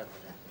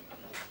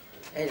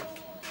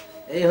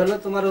 এই হলো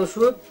তোমার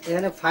ওষুধ,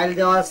 এখানে ফাইল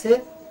দেওয়া আছে।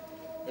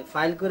 এই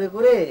ফাইল করে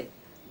করে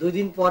 2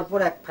 দিন পর পর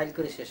এক ফাইল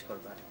করে শেষ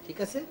করবা, ঠিক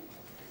আছে?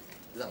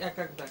 এক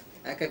এক দাগ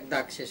এক এক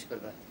দাগ শেষ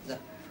করবা। যা,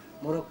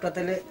 মোরগটা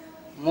তাহলে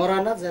মরা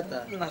না জেতা?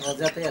 না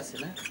জেতাই আছে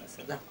না?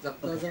 আচ্ছা যা যা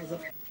যা যা।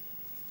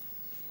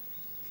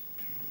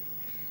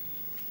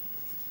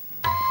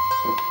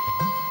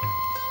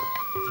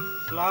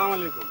 আসসালামু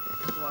আলাইকুম।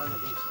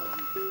 ওয়ালাইকুম সালাম।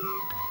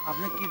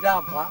 আপনি কি যা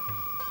আব্বা,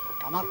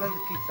 আমার কাছে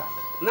কি চান?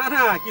 না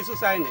না কিছু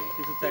চাই নাই,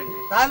 কিছু চাই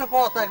নাই। তাহলে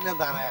পথ একটা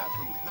দাঁড়ায়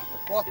আসুন,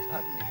 পথ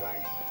আপনি যাই।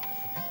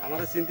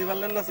 আমারে চিনতে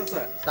পারলেন না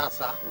চাচা?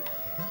 চাচা?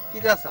 কি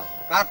যা চাচা?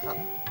 কার চাচা?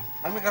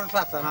 আমি কারো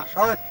চাচা না,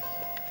 সবাই।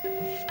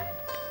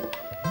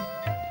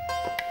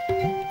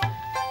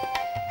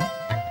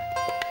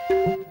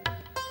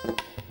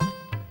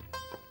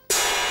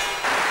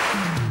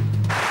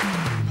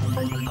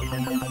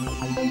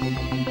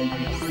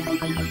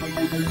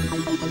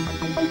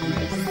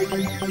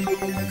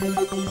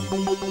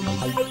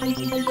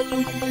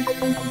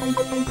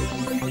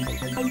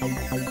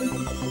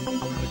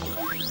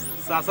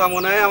 চাচা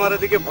মনে হয় আমার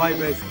দিকে ভয়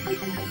পেয়েছে।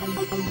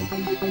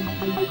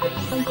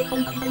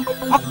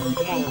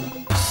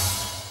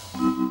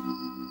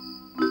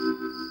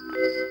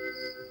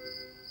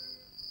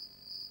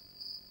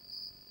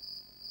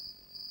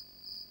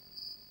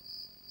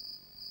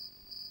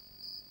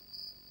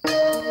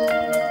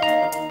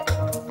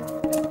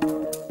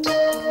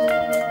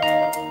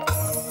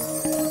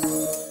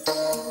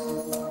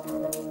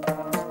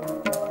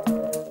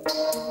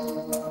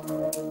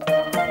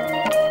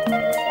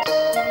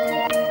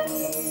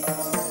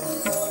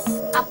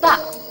 আব্বা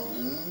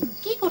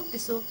কি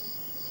করতেছো?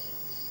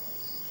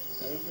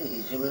 এই যে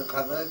হিসেবের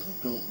খাতায়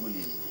চোখ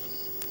বুঝে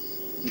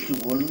কিছু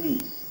বলবি?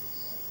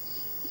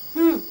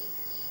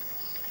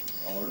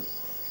 বল।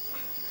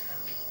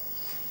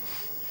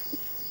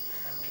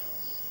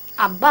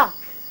 আব্বা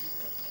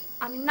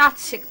আমি নাচ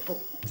শিখবো।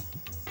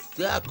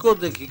 দেখো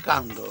দেখি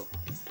কাণ্ড,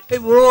 এই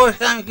বুড়ো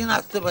বয়সে আমি কি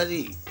নাচতে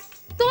পারি?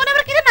 তোমার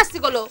আবার কিরে নাচতে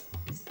গেলো?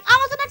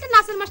 আমার জন্য একটা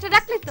নাচের মাস্টার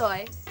রাখলে তো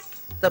হয়।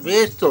 তা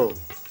বেশ তো,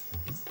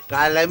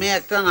 কাল আমি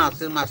একটা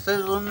নাচের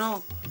মাস্টারের জন্য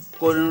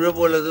করিমরে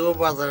বলে দেবো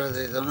বাজারে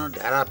যে জন্য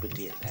ঢেড়া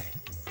পিটিয়ে দেয়।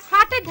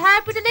 হাট মাঠে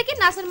ঢায়া পিটালে কি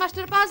নাচের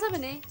মাস্টার পাওয়া যাবে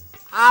না?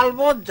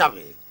 আলবত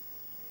যাবে।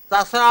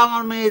 তাছাড়া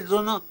আমার মেয়ের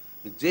জন্য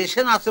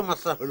দেশে নাচের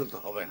মাস্টার হলে তো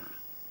হবে না।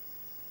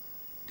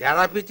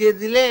 ঢেড়া পিটিয়ে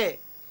দিলে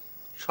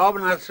সব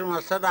নাচের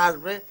মাস্টার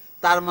আসবে,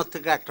 তার মধ্যে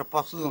থেকে একটা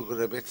পছন্দ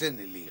করে বেছে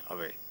নিলেই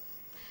হবে।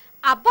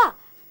 আব্বা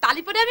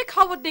তালি পরে আমি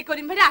খবর দিই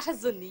করিম ভাই আসার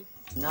জন্য।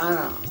 না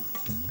না,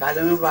 কাল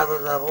আমি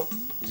বাজার যাবো,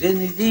 যে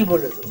নিজেই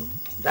বলে দেবো,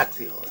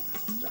 ডাকতে হবে না।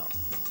 যাও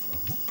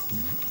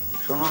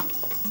শোনা,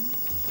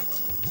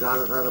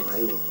 যারা যারা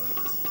ভাই বলবে না,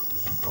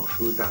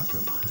 অসুবিধা আছে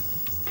না।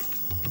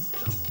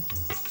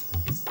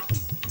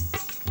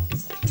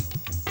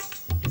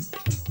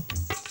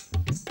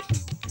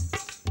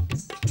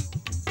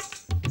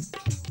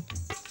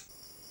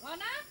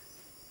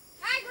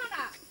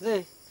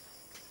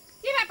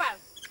 কি ব্যাপার,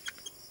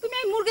 তুমি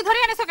এই মুরগি ধরে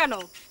এনেছো কেন?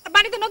 আর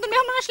বাড়িতে নতুন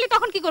মেহমান আসলে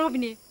তখন কি করবি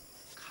নি?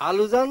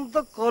 খালুজান তো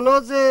কলো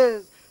যে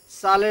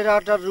চালের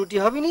আটার রুটি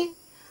হবিনি,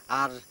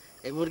 আর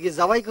এই মুরগি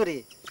জবাই করে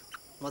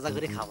মজা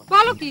করে খাবো।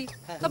 বলো কি?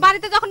 তো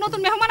বাড়িতে যখন নতুন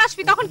মেহমান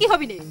আসবি তখন কি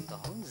হবি নি?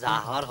 তখন যা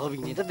হওয়ার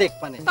হবিনি, এটা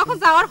দেখবানে। তখন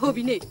যাওয়ার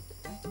হবি নি।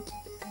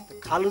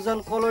 খালুজান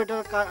কলো এটা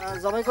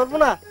জবাই করবো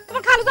না?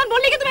 তোমার খালুজান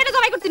বললি কি তুমি এটা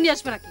জবাই করতে নিয়ে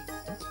আসবে নাকি?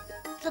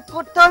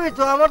 করতে হবে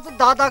তো, আমার তো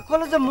দাদা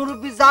কলে যে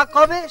মুরব্বি যা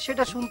কবে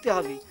সেটা শুনতে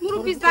হবে।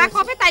 মুরব্বি যা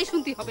কবে তাই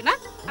শুনতে হবে না?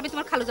 আমি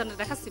তোমার খালুজানের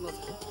দেখাচ্ছি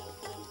মজা।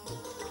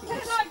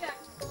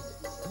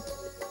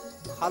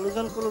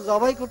 খালুজান কলো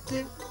জবাই করতে,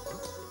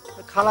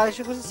 খালা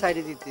এসে করছে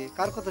সাইডে দিতে,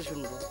 কার কথা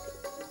শুনবো?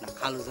 না,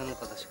 খালুজানের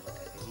কথা শুনতে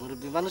হবে,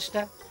 মুরব্বি মানুষ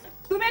না।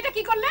 তুমি এটা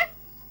কি করলে?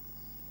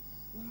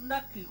 তোমরা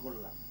কি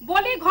করলাম?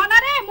 বলি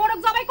ঘনারে মোরগ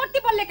জবাই করতে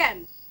বললে কেন?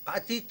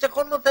 আজ ইচ্ছা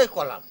করলো তাই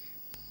করলাম।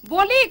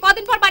 বলি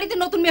কদিন পর বাড়িতে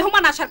নতুন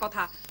মেহমান আসার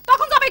কথা,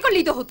 তখন জবাই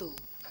করলেই তো হতো।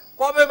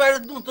 কবে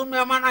বাড়িতে নতুন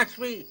মেহমান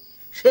আসবি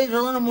সেই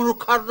জন্য মুরগ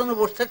খাওয়ার জন্য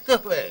বসে থাকতে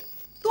হবে?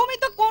 তুমি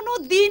তো কোনো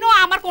দিনও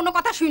আমার কোনো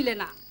কথা শুনলে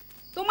না।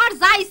 তোমার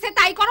যা ইচ্ছে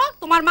তাই করো,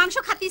 তোমার মাংস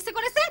খেতে ইচ্ছে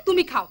করেছে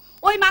তুমি খাও,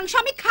 ওই মাংস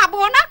আমি খাবো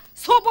না,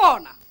 ছোবো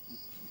না।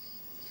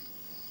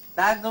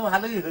 তা একদম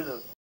ভালোই হলো।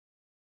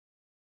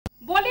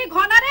 বলি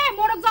ঘনারে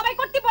মোরগ জবাই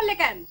করতে বললে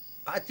কেন?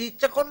 আজ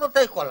ইচ্ছা করলো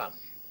তাই করলাম।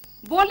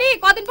 বলি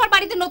কদিন পর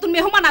বাড়িতে নতুন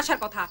মেহমান আসার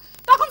কথা,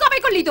 তখন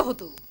জবাই করলেই তো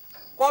হতো।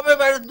 কবে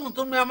বাড়িতে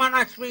নতুন মেহমান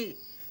আসবি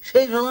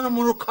সেই জন্য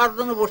মুরগ খাওয়ার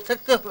জন্য বসে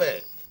থাকতে হবে?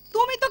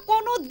 তুমি তো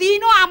কোনো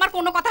দিনও আমার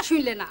কোনো কথা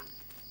শুনলে না।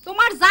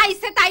 তোমার যা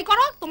ইচ্ছে তাই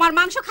করো, তোমার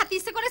মাংস খেতে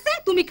ইচ্ছে করেছে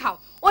তুমি খাও,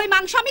 ওই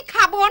মাংস আমি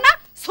খাবো না,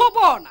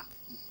 ছোবো না।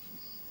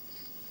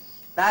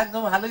 তা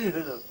একদম ভালোই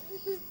হলো।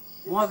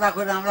 মজা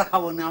করে আমরা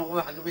খাবো না, আমাকে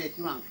ভাগে বেশি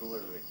মাংস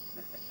করবে।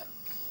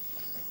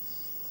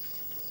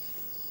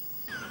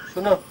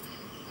 শোনো,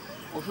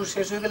 ওষুধ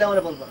শেষ হয়ে গেলে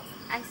আমরা বলবো।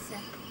 আচ্ছা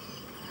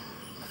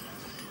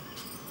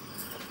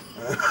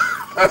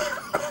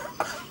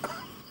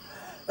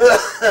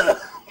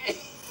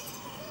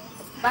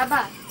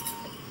বাবা,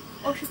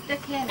 ওষুধটা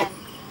খেয়ে নেন।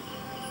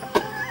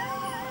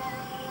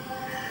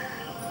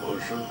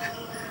 ওষুধ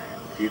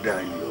কি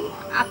ডাইলো?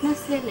 আপনার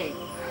ছেলে।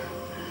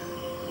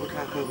 ও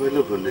টাকা পেল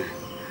কোনে?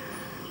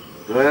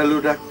 দয়ালু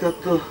ডাক্তার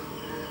তো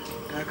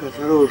টাকা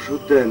ছাড়া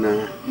ওষুধ দেয় না।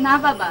 না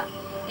বাবা,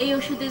 এই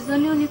ওষুধের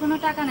জন্য উনি কোনো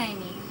টাকা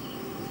নেয়নি।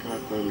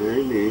 টাকা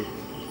নেয়নি?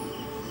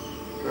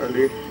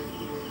 তাহলে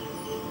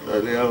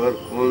তাহলে আবার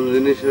কোন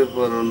জিনিসের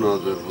পর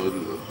নজর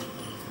পড়লো?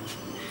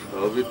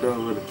 সবই তো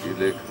আমার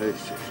দিলে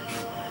খাইছে,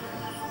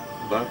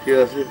 বাকি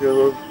আছে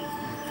কেবল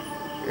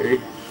এই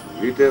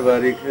ভিটে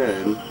বাড়ি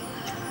খান।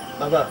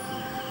 বাবা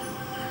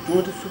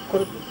তুমি তো চুপ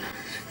করো।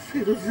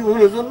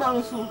 জীবনের জন্য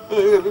আমি চুপ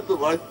হয়ে গেলে তো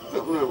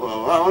বাঁচতাম না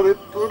বাবা। আমার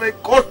তোর এই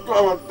কষ্ট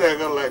আমার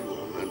দেখা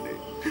লাগবে না,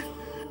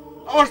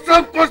 আমার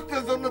সব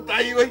কষ্টের জন্য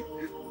তাই ওই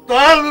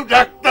দয়ালু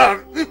ডাক্তার।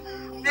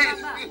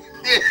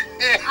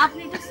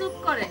 আপনি তো চুপ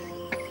করেন,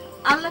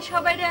 আল্লাহ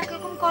সবাইরে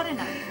একরকম করে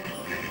না।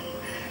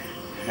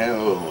 হ্যাঁ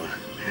বাবা,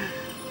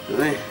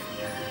 তুমি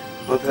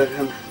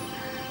কথাখান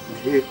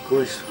ঠিক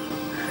কইছো।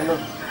 শোনো,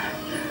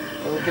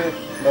 আমি তো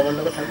বাবার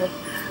লোকে থাকবো,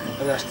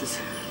 আমি আসতেছি।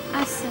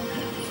 আচ্ছা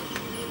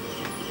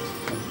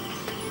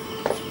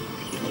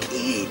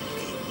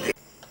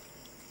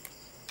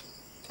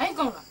এই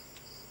গঙ্গা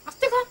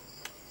আস্তে খা।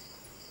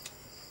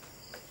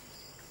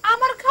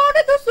 আমার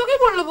খাওয়াটা তো চোখে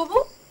পড়লো বাবু।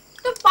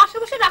 তোর পাশে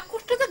বসে রাগ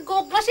করতে যে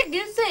গোগ্রাসে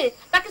গিলছে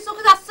তাকে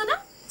চোখে যাচ্ছে না?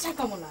 চাই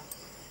কমলা,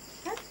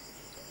 হ্যাঁ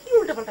কি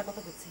উল্টা পাল্টা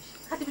কথা বলছিস?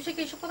 খাতি বসে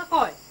কি এইসব কথা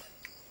কয়?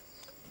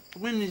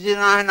 তুমি নিজে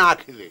না হয় না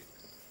খেলে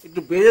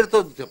একটু বেড়ে তো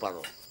দিতে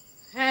পারো।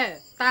 হ্যাঁ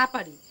তা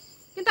পারি,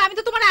 কিন্তু আমি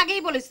তো তোমার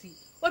আগেই বলেছি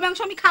ওই মাংস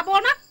আমি খাবো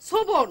না,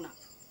 ছোবো না।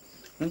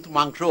 কিন্তু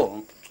মাংস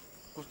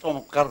খুব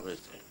চমৎকার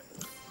হয়েছে।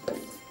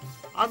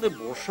 আরে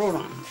বসো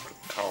না,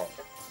 খাও।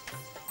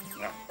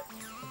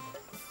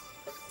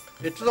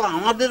 এটা তো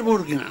আমাদের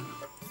মুরগি না,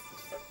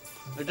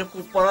 এটা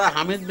কুপাড়া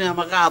হামিদ মেয়ে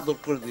আমাকে আদর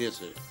করে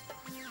দিয়েছে।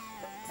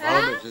 ভালো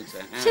বেঁচেছে।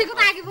 সে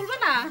কথা আগে বলবে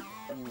না।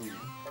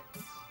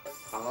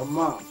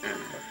 আম্মা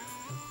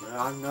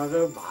রান্নাটা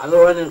ভালো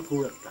হয় না খুব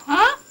একটা।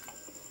 হ্যাঁ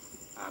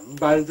আমি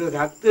বাড়িতে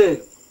থাকতে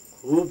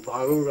খুব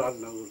ভালো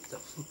রান্না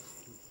করতাম।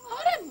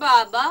 আরে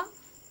বাবা,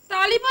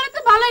 তালি পরে তো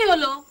ভালোই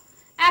হলো।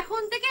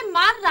 এখন থেকে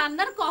মার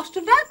রান্নার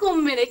কষ্টটা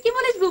কমবে রে, কি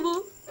বলিস বুবু?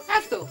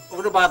 হ্যাঁ তো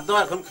ওটা বাদ দাও,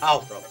 এখন খাও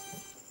সব।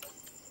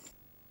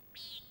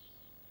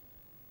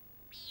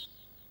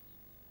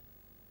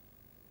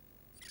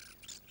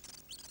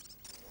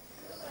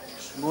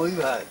 মই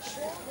ভাই,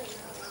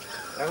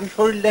 এখন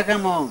শরীরটা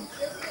কেমন?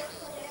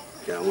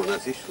 কেমন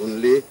আছি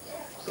শুনলে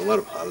তোমার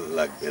ভালো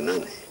লাগবে না?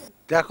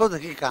 দেখো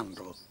দেখি কাণ্ড,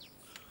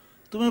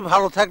 তুমি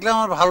ভালো থাকলে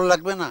আমার ভালো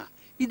লাগবে না?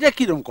 এটা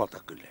কিরম কথা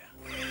কইলে?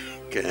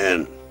 কেন,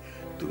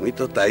 তুমি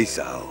তো তাই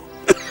চাও।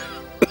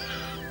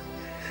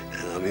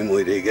 আমি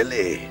মরে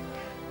গেলে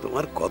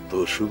তোমার কত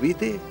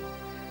সুবিধে।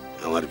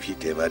 আমার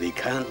ভিটে বাড়ি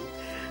খান,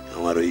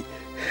 আমার ওই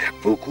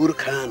পুকুর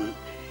খান,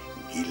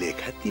 গিলে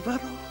খাতি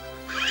পারো,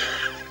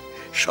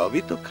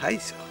 সবই তো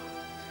খাইছ।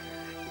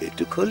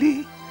 একটু খলি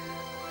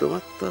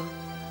তোমার তো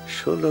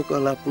 16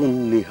 কলা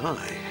পুণ্যি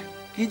হয়।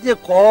 কি যে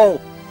কও,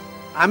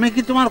 আমি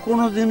কি তোমার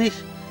কোনো জিনিস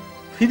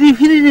ফিরি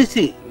ফিরি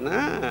নিছি?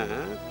 না,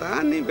 তা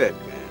নিবে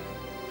কেন?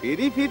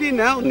 ফিরি ফিরি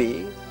নাওনি,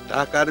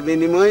 টাকার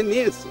বিনিময়ে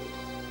নিয়েছো।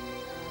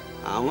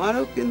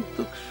 আমারও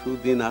কিন্তু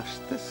সুদিন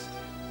আসতেছে।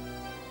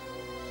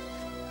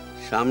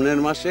 সামনের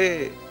মাসে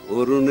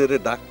অরুণের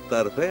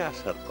ডাক্তার হয়ে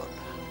আসার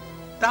কথা।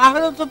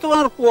 তাহলে তো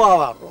তোমার পোয়া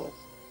ভালো,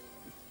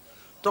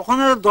 তখন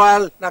আর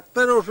দয়াল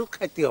ডাক্তারের ওষুধ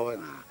খাইতে হবে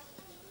না।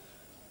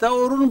 তা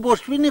অরুণ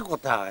বসবিনি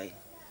কোথায়?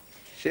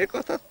 সে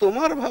কথা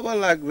তোমার ভাবা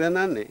লাগবে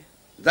না নে,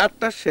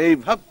 যারটা সেই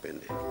ভাববে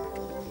না।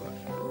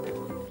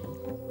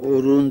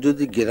 অরুণ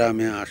যদি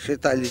গ্রামে আসে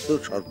তাইলে তো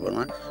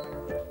সর্বনাশ,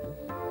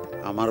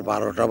 আমার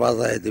 12টা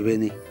বাজায়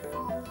দেবেনি।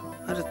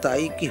 আরে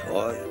তাই কি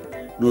হয়,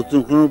 নতুন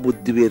কোনো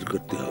বুদ্ধি বের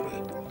করতে হবে।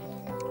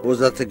 ও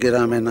যাতে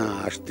গ্রামে না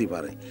আসতে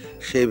পারে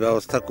সেই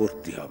ব্যবস্থা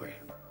করতে হবে।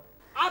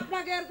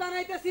 আপনাকে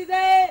জানাইতেছি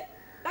যে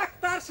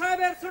ডাক্তার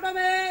সাহেবের ছোট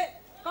মেয়ে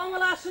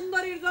কমলা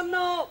সুন্দরীর জন্য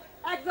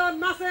একজন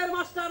নাচের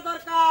মাস্টার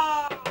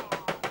দরকার।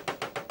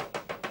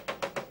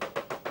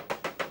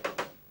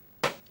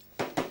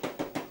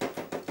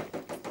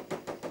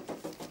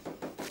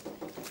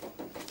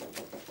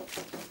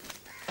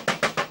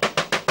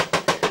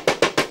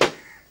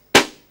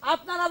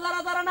 আপনারা যারা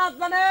যারা নাচ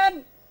জানেন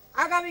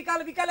আগামীকাল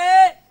বিকালে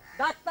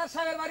ডাক্তার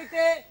সাহেবের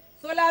বাড়িতে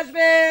চলে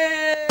আসবে।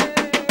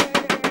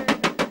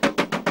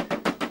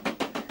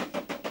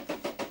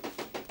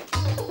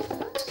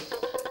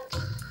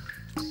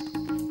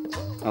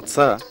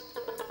 আচ্ছা,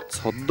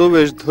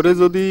 ছদ্মবেশ ধরে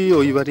যদি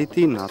ওই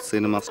বাড়িতেই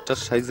নাচের মাস্টার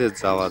সাইজে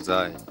যাওয়া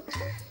যায়,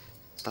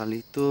 তাহলে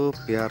তো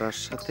পেয়ারার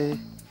সাথে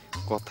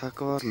কথা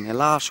কর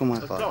মেলা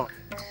সময় পাওয়া।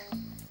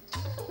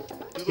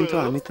 কিন্তু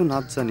আমি তো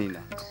নাচ জানি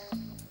না,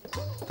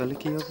 তাহলে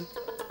কি হবে?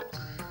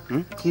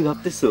 কি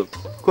ভাবতেছো?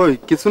 কই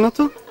কিছু না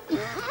তো।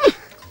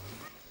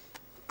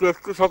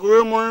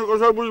 সকলের মনের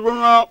কথা বুঝবো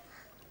না,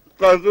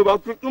 কালকে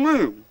ভাবছো তুমি?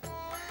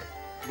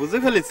 বুঝে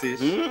ফেলেছিস?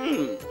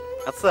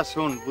 আচ্ছা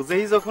শোন,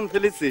 বুঝেই যখন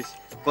ফেলেছিস,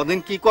 কদিন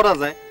কি করা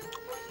যায়?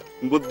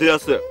 বুদ্ধি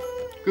আছে।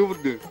 কি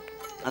বুদ্ধি?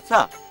 আচ্ছা,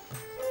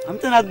 আমি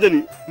তো নাচ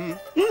জানি,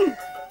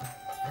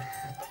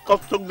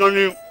 কত্থক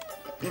জানি,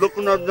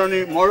 লোকনাথ জানি,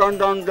 মডার্ন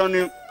ডান্স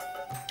জানি।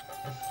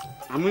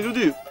 আমি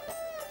যদি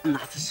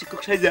নাচের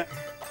শিক্ষক সাইজা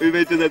ওই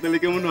বাড়িতে যাই তাহলে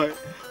কেমন হয়?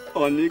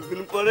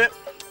 অনেকদিন পরে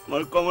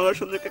আমার কমলার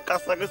সঙ্গে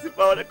কাছাকাছি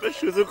পাওয়ার একটা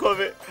সুযোগ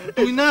হবে।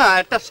 তুই না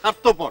একটা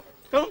স্বার্থপর,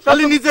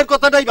 খালি নিজের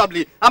কথাটাই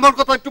ভাবলি, আমার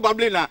কথা একটু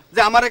ভাবলি না যে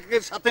আমার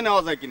সাথে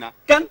নেওয়া যায় কিনা।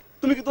 কেন,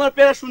 তুমি কি তোমার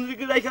পেয়ারা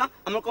সুন্দরীকে রাখা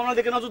আমার কমলা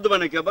দেখে নজর দেবে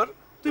নাকি আবার?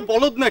 তুই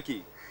বলদ নাকি?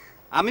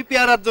 আমি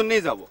পেয়ারার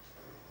জন্যই যাব।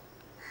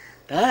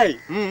 তাই?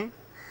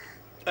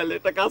 তাহলে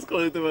একটা কাজ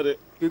করা যেতে পারে।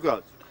 কি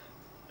কাজ?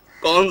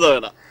 কম যাবে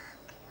না।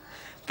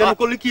 কেন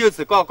করলি? কি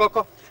হয়েছে? ক ক ক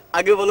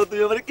আগে বলো,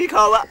 তুমি আমার কি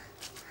খাওয়াবা?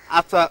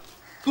 আচ্ছা,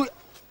 তুই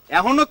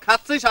এখনো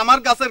খাচ্ছিস আমার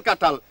গাছের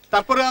কাঁঠাল,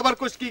 তারপরে আবার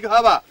কোষ কি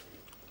খাওয়াবা?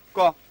 ক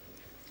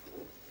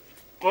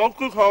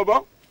কি খাওয়াবা?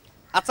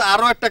 আচ্ছা,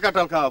 আরো একটা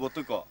কাঁঠাল খাওয়াবো,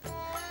 তুই ক।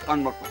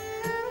 কানবা।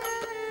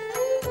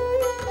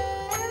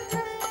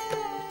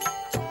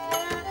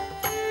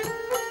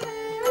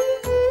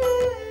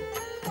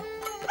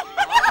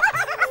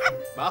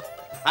 বাহ,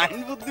 আইন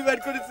বুদ্ধি বের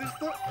করেছিস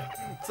তো।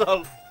 চল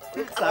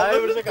চায়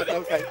বসে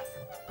কাঁঠাল খাই।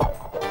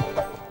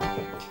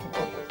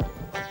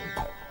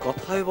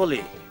 কথায় বলে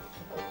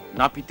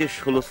নাপিতের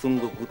 16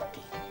 শৃঙ্গ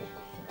বুদ্ধি।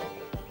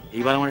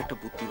 এইবার আমার একটা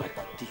বুদ্ধি বার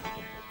করতেই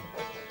হবে।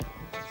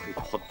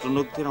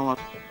 ভদ্রলোকদের আমার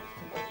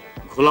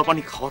ঘোলা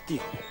পানি খাওয়াতেই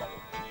হবে।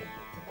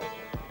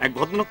 এক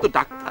ভদ্রলোক তো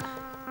ডাক্তার,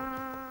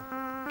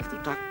 কিন্তু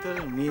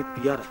ডাক্তারের মেয়ে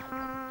পিয়ারা,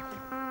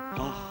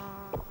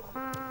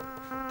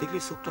 দেখলে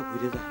চোখটা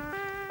ঘুরে যায়,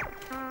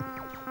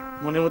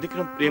 মনের মধ্যে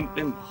কিরকম প্রেম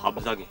প্রেম ভাব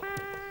জাগে।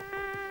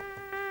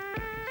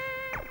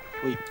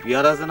 ওই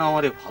পিয়ারা যেন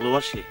আমারে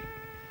ভালোবাসে,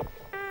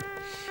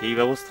 সেই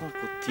ব্যবস্থা আমার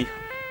করতেই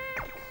হবে।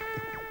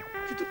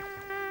 কিন্তু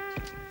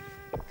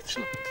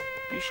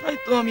বিষয়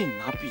তো আমি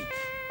নাপিত,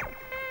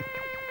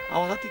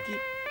 আমার হাতে কি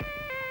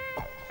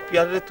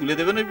পেয়ারে তুলে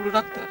দেবেন ওই বুড়ো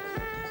ডাক্তার?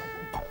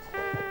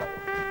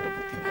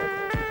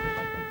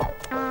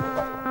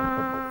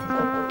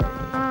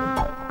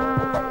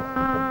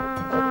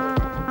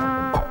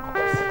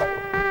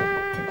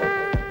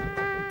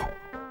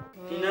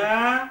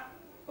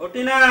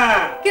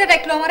 কে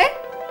ডাকলো আমারে?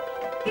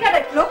 কে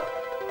ডাকলো?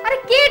 আরে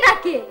কে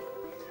ডাকে?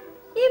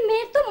 এই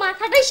মেয়ের তো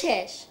মাথাটাই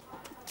শেষ।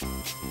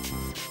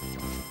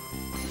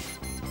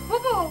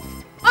 বুবু,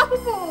 ও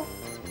বুবু,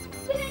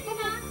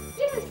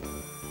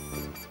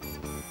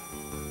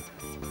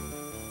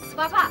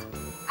 বাবা,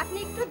 আপনি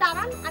একটু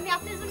দাঁড়ান, আমি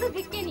আপনার জন্য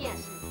ভিক্ষে নিয়ে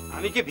আসি।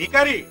 আমি কি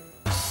ভিখারি?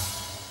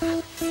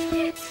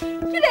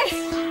 কি রে?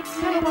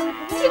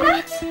 চিনা?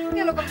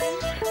 গেল কোথায়?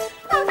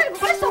 তাড়াতাড়ি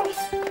ঘরে চল।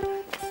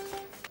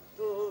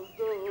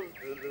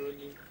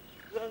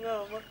 রাঙা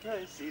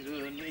মাথায়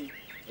শিরোনি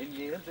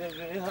নিয়ে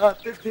দেবে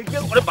হাতে থেকে।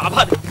 ওরে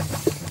বাবা রে!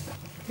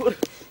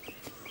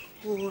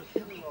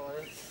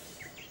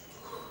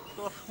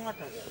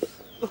 চশমাটা গেল।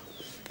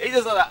 এই যে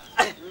দাদা,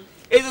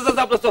 এই যে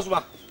দাদা আপনার চশমা,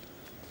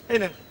 এই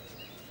নেন।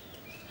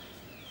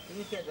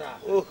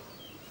 ও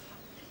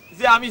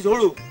যে আমি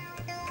ঝড়ু।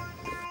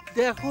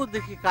 দেখো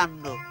দেখি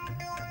কাণ্ড,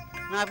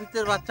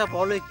 নাপিতের বাচ্চা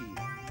বলে কি?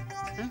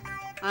 হ্যাঁ?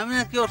 আমি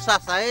নাকি ওর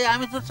চাচা? এই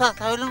আমি তোর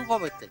চাচা হইলাম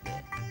কবে থেকে?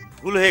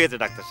 ভুল হয়ে গেছে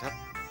ডাক্তার সাহেব।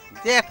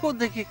 দেখো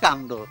দেখি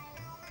কাণ্ড,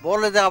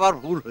 বলে যে আবার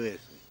ভুল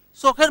হয়েছে।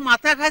 চোখের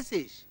মাথা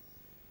খাইছিস?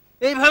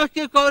 এইভাবে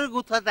কেউ কাউরে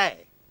গুথা দেয়?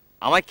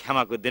 আমায়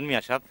ক্ষমা করে দেন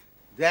মিয়া সাহেব।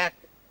 দেখ,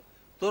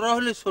 তোরা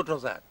হলে ছোট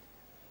জাত,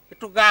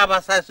 একটু গা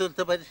বাঁচায়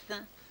চলতে পারিস না?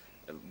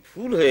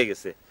 ভুল হয়ে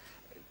গেছে,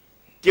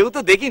 কেউ তো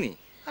দেখিনি।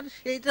 আর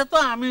সেইটা তো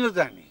আমিও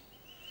জানি,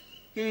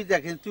 কেউই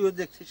দেখেন, তুইও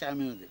দেখছিস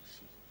আমিও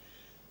দেখছি।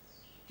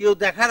 কেউ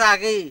দেখার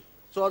আগেই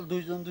চল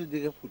দুইজন দুই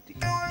দিকে ফুটি।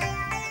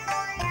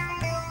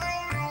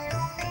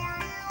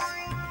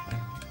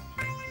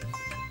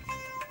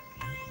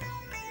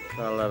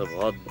 শালার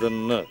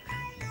ভদ্রনক,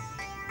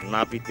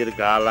 নাপিতের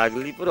গা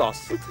লাগলি পরে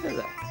অসুস্থ হয়ে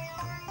যায়।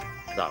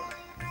 দাঁড়া,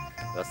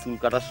 চুল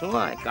কাটার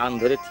সময় কান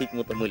ধরে ঠিক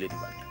মতো মলে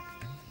দিবা।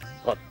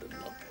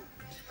 ভদ্রনক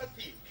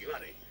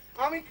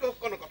আমি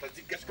কোনো কথা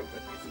জিজ্ঞেস করতে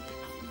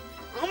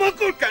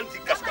আমাকে কেন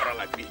জিজ্ঞাসা করা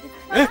লাগবে?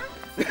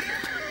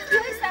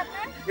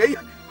 এই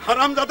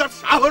হারামজাদার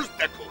সাহস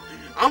দেখো,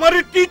 আমার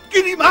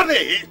টিটকিরি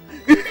মারে।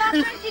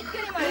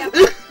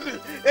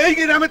 এই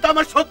গ্রামে তো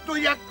আমার সত্য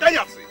একটাই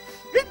আছে,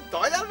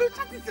 দয়ালু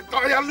সাথে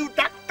দয়ালু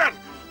ডাক্তার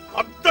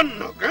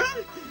ভদ্রনক।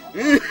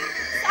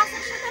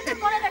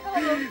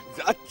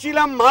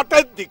 যাচ্ছিলাম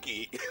মাঠের দিকে,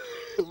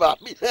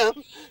 ভাবিলাম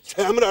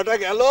শ্যামরাটা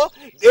গেল,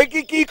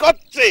 দেখি কি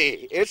করছে।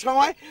 এ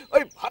সময়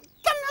ওই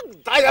ভদ্রনক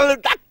দয়ালু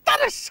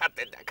ডাক্তারের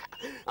সাথে দেখা।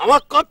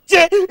 আমার করছে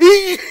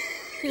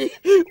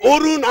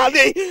অরুণ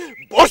আলে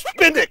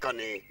বসবে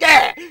এখানে, কে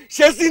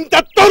সে চিন্তা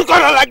তোর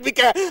করা লাগবে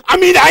কে?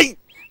 আমি নাই।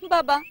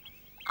 বাবা,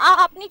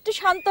 আপনি একটু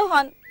শান্ত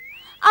হন।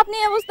 আপনি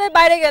এই অবস্থায়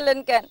বাইরে গেলেন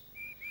কেন?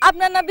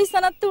 আপনার না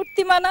বিছানার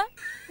তুর্তি মানা?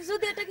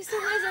 যদি এটা কিছু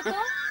হয়ে যেত?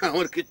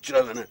 আমার কিচ্ছু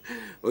হবে না,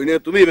 ওই নিয়ে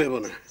তুমি ভেবো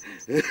না।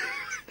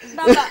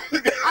 বাবা,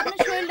 আপনার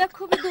শরীরটা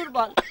খুবই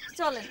দুর্বল,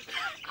 চলেন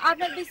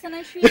আপনার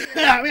বিছানায় শুয়ে।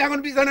 আমি এখন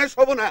বিছানায়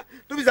শোবো না,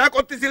 তুমি যা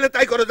করতেছিলে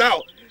তাই করে যাও।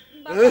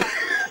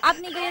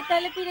 আপনি গিয়ে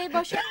তাহলে ফিরেই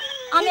বসেন,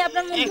 আমি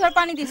আপনার মুখ ধরে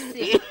পানি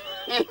দিচ্ছি।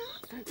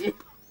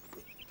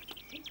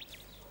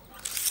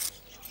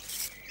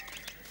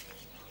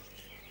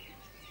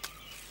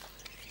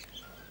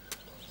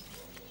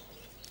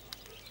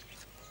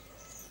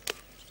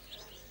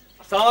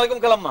 আসসালামু আলাইকুম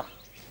কালাম্মা।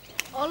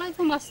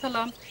 ওয়ালাইকুম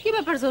আসসালাম। কি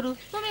ব্যাপার জরু,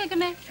 তুমি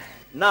এখানে?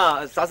 না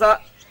চাচা,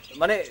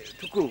 মানে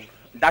টুকু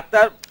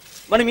ডাক্তার,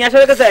 মানে মিয়া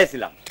সাহেবের কাছে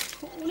আইছিলাম।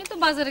 উনি তো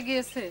বাজারে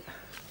গিয়েছে।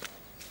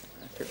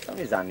 সেটা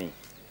আমি জানি।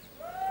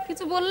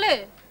 কিছু বললে?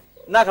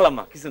 না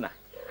খালাম্মা, কিছু না।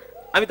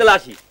 আমি তাহলে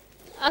আসি।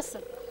 আচ্ছা।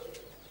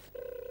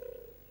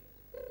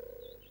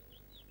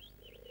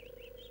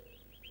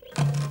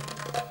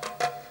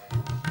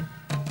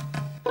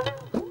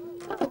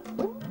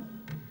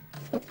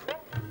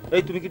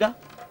 এই তুমি কিটা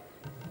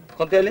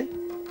কোনতে এলে?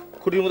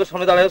 খুঁটির মতো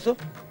সামনে দাঁড়ায় আছো,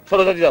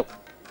 সরাসরি যাও।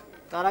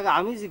 তার আগে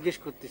আমি জিজ্ঞেস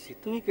করতেছি,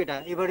 তুমি কেটা?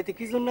 এই বাড়িতে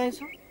কি জন্য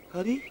আইছো?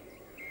 আরে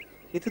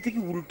এতে থেকে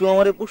উল্টো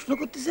আমারে প্রশ্ন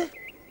করতেছে।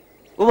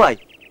 ও ভাই,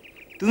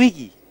 তুমি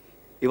কি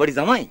এবারে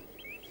জামাই?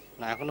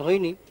 না, এখনো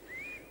হয়নি,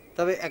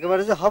 তবে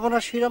একেবারে যে হব না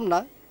সেরম না,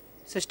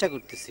 চেষ্টা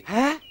করতেছি।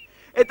 হ্যাঁ,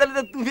 এই তাহলে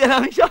তো তুমি আর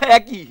আমি সব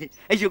একই,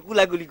 এইসব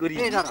কুলাকুলি করি।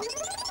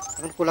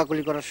 এখন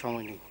কোলাকুলি করার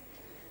সময় নেই।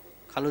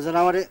 খালু যেন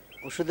আমার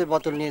ওষুধের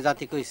বোতল নিয়ে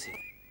জাতি কইছে।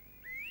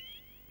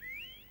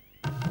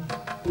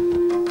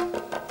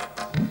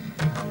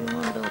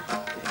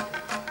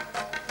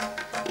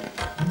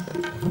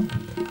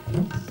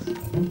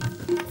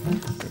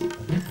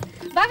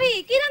 ভাবি,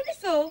 কি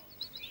রান্ধিছো?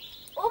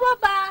 ও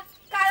বাবা,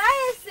 কারা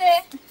এসে?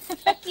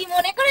 কি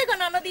মনে করে গো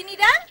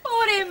ননদিনীরা?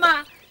 ওরে মা,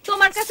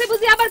 তোমার কাছে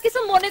বুঝি আবার কিছু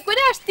মনে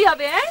করে আসতে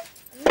হবে?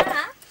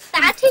 না,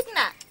 তা ঠিক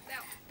না।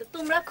 তো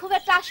তোমরা খুব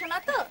একটা আসো না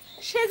তো,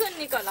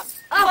 সেজন্যই কলাম।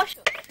 অবশ্য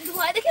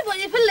ধোঁয়া দেখে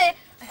বুঝে ফেললে।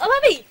 ও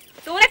ভাবি,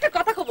 তোমার একটা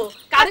কথা কব,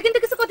 কারো কিন্তু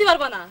কিছু করতে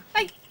পারবো না।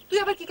 এই, তুই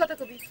আবার কি কথা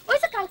কবি? ওই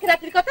যে কালকে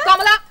রাত্রির কথা।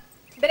 কমলা,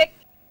 ব্রেক।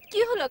 কি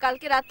হলো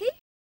কালকে রাতে?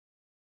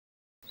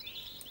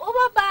 ও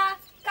বাবা,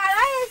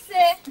 কারা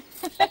এসে?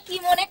 কি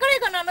মনে করে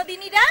গো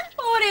ননদিনীরা?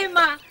 ওরে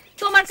মা,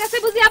 তোমার কাছে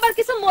বুঝি আবার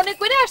কিছু মনে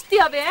করে আসতে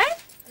হবে?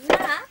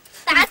 না,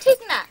 তা ঠিক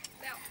না।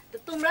 তো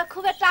তোমরা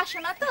খুব একটা আসো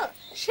না তো,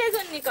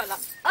 সেজন্যই কলাম।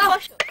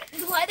 অবশ্য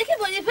ধোঁয়া দেখে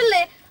বুঝে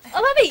ফেললে। ও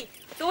ভাবি,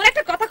 তোমার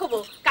একটা কথা কব,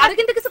 কারো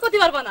কিন্তু কিছু করতে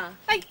পারবো না।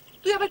 এই,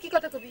 তুই আবার কি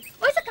কথা কবি?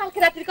 ওই যে কালকে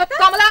রাত্রির কথা।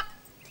 কমলা,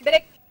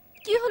 ব্রেক।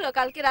 কি হলো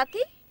কালকে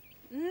রাতে?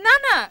 না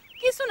না,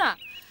 কিছু না।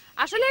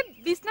 আসলে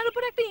বিছনার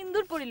উপর একটা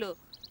ইন্দুর পড়িল।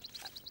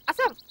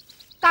 আচ্ছা,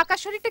 কাকার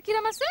শরীরটা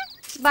কিরম আছে?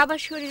 বাবার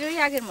শরীর ওই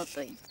আগের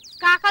মতোই।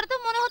 কাকার তো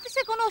মনে হচ্ছে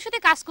কোনো ওষুধে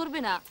কাজ করবে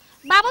না।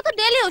 বাবা তো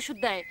ডেলি ওষুধ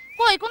দেয়,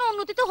 কই কোনো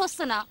উন্নতি তো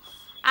হচ্ছে না।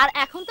 আর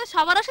এখন তো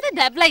সবার সাথে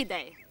ভ্যাবলাই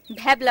দেয়।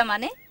 ভ্যাবলা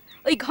মানে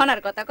ওই ঘনার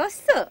কথা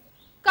কইছো?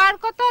 কার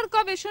কথা আর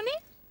কবে শুনি?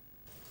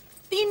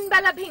 3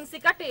 বেলা ভেংসি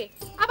কাটে,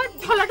 আবার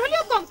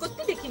ঢলাঢলিও কম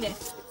করতে দেখি না।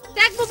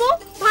 দেখ বাবু,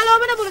 ভালো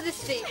হবে না বলে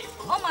দিচ্ছি।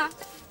 ও মা,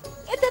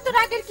 এতে তো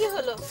রাগের কি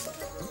হলো?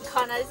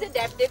 ঘনার যে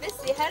ড্যাব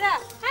চেহারা,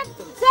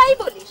 যাই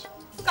বলিস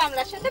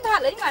কমলার সাথে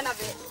ভালোই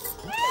মানাবে।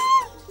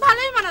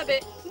 ভালোই মানাবে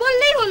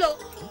বললেই হলো।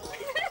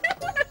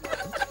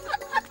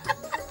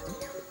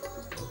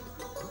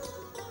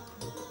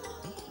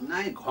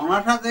 নাই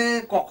ঘনাটাতে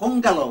কখন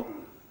গেল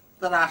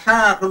তার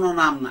আসার কোনো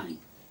নাম নাই।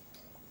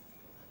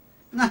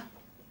 না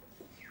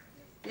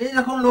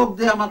এইরকম লোক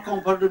দিয়ে আমার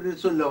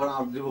কম্পাউন্ডার চললে হবে না,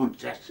 আমার জীবন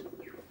শেষ।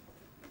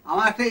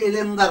 আমার একটা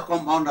এলেমদার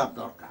কম্পাউন্ডার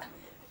দরকার।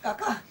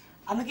 কাকা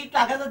আমি কি একটু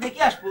আগে তো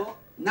দেখে আসবো?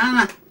 না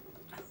না,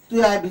 তুই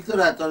আয়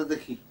ভিতরে আয়, তোরা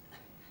দেখি।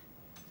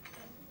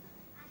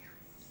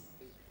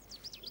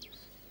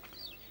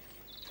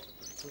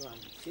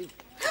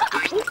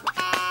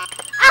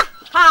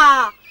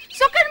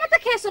 চোখের মতো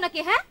খেয়েছো নাকি?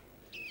 হ্যাঁ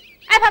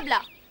এই ভাবলা,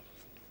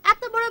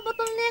 এত বড়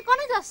বোতল নিয়ে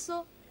কোনে যাচ্ছ?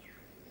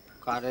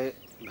 কারে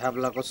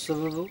ভাবলা করছো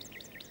বাবু?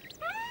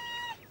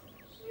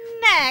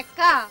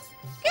 নেকা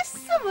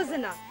কিছু বুঝে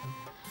না।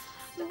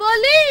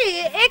 বলি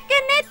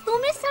এখানে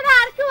তুমি ছাড়া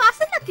আর কেউ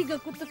আছে নাকি গো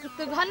কুতু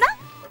কুতু ঘনা?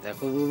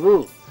 দেখো বাবু,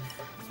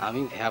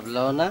 আমি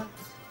ভাবলাও না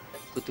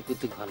কুতু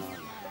কুতু ঘনাও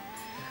না।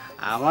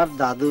 আমার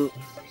দাদু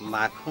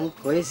মাখন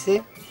কয়েছে,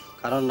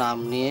 কারণ নাম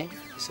নিয়ে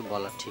কিছু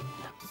বলা ঠিক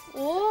না।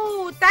 ও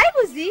তাই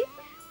বুঝি?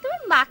 তুমি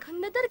মাখন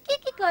দাদার কি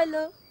কি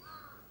কইলো?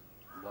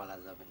 বলা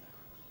যাবে না।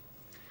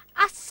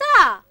 আচ্ছা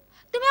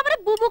তুমি আবার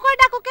বুবু করে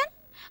ডাকো কেন?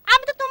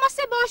 আমি তো তোমার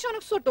চেয়ে বয়স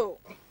অনেক ছোট।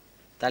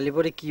 তাহলে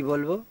পরে কি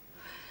বলবো?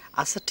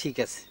 আচ্ছা ঠিক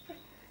আছে,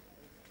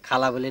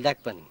 খালা বলে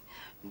ডাকবানি।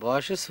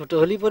 বয়সে ছোট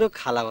হলেই পরে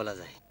খালা বলা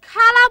যায়।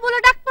 খালা বলে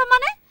ডাকবা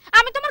মানে?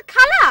 আমি তোমার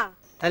খালা?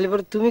 তাহলে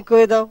পরে তুমি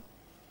কয়ে দাও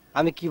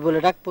আমি কি বলে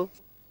ডাকবো।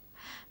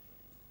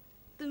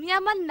 তুমি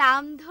আমার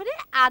নাম ধরে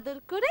আদর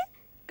করে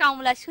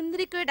কমলা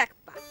সুন্দরী করে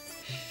ডাকবা।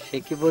 সে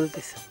কি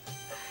বলতেছ?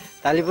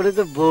 তাহলে পরে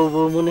তো বউ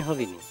বউ মনে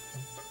হবে না।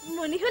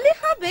 মনে হলে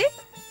হবে।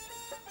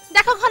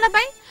 দেখো ঘনা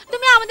ভাই,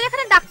 তুমি আমাদের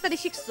এখানে ডাক্তারি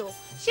শিখছো,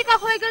 শেখা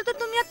হয়ে গেলে তো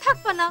তুমি আর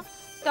থাকবা না।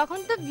 তখন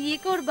তো বিয়ে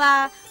করবা,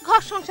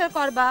 ঘর সংসার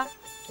করবা,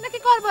 নাকি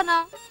করবা না?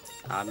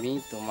 আমি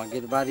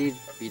তোমাদের বাড়ির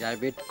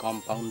প্রাইভেট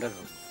কম্পাউন্ডার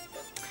হব।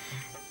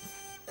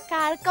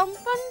 কার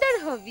কম্পাউন্ডার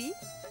হবি?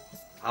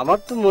 আমার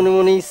তো মনে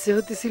মনে ইচ্ছে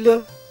হতেছিল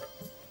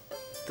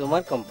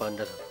তোমার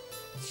কম্পাউন্ডার হব।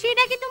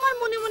 সেটা কি তোমার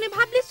মনে মনে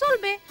ভাবলে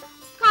চলবে?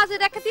 কাজে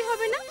দেখাতে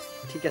হবে না?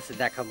 ঠিক আছে,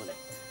 দেখাবো না।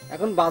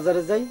 এখন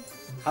বাজারে যাই,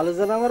 খালু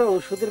জান আমার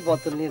ওষুধের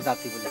বোতল নিয়ে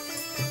যাতি বলেছে।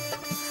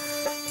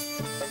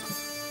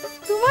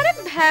 তোমারে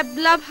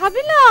ভ্যাবলা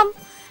ভাবিলাম,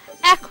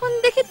 এখন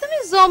দেখি তুমি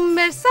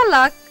জম্মের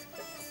চালাক।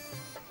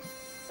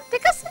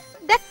 ঠিক আছে,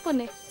 দেখ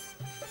কোনে।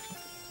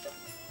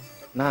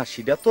 না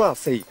সেটা তো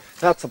আছেই।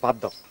 আচ্ছা বাদ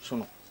দাও,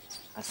 শোনো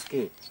আজকে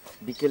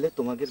বিকেলে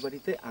তোমাদের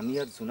বাড়িতে আমি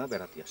আর জুনা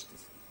বেড়াতে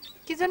আসতেছি।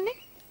 কি জন্য?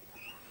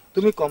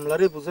 তুমি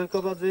কমলারে বুঝাই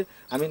কবা যে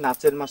আমি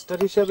নাচের মাস্টার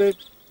হিসাবে।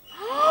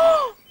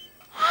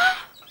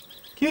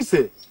 কি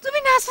হইছে? তুমি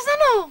নাচ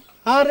জানো?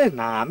 আরে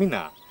না আমি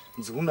না,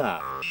 জুনা।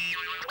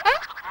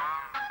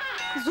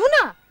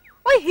 জুনা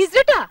ওই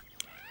হিজড়াটা?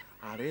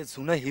 আরে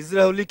জুনা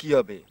হিজড়া হলে কি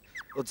হবে?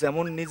 ও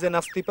যেমন নিজে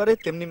নাচতে পারে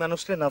তেমনি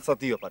মানুষকে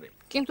নাচাতেও পারে।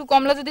 কিন্তু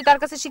কমলা যদি তার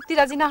কাছে শিখতে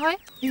রাজি না হয়?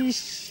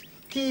 ইস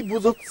কি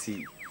বুঝছি,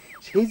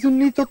 সেই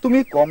জন্যই তো তুমি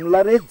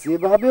কমলারে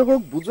যেভাবে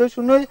হোক বুঝে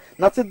শুনে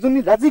নাচের জন্য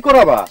রাজি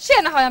করাবা। সে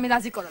না হয় আমি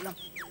রাজি করালাম,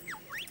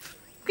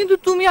 কিন্তু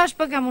তুমি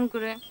আসবা কেমন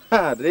করে?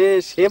 আরে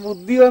সে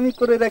বুদ্ধিও আমি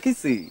করে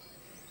রাখিছি।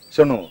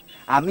 শোনো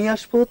আমি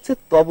আসবো হচ্ছে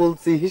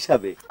তবলচি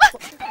হিসাবে।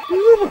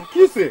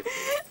 কিসে?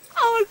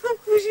 আমার খুব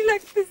খুশি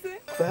লাগতেছে।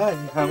 তাই?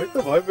 আমি তো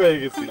ভয় পেয়ে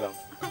গেছিলাম।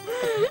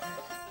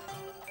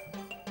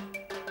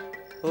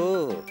 ও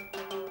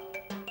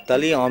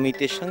তাহলে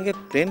অমিতের সঙ্গে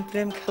প্রেম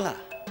প্রেম খেলা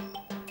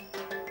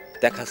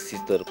দেখাচ্ছি।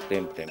 তোর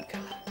প্রেম প্রেম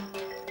খেলা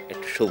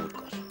একটু সবুর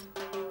কর।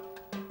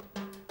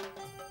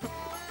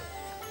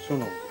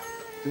 শোনো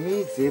তুমি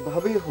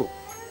যেভাবে হোক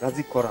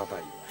রাজি করা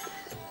ভাই।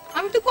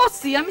 আমি তো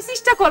করছি, আমি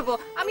চেষ্টা করব,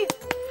 আমি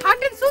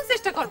হার্ট এন্ড সোল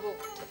চেষ্টা করব।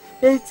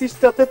 এই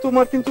চেষ্টাতে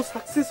তোমার কিন্তু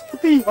সাকসেস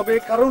হতেই হবে,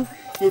 কারণ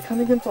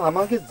এখানে কিন্তু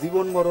আমাকে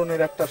জীবন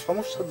মরণের একটা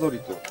সমস্যা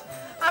জড়িত।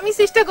 আমি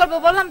চেষ্টা করব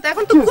বললাম তো,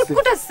 এখন তো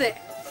কুটকুট আছে।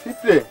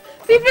 পিঁপড়ে?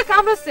 পিঁপড়ে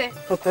কামড়াচ্ছে।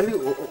 তাহলে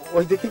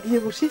ওই দিকে গিয়ে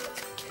বসি।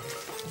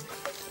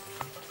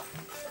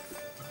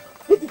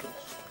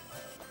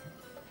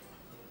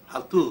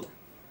 ফালতু,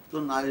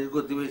 তোর নারীর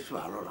গতি বেশ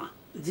ভালো না।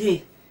 জি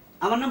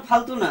আমার নাম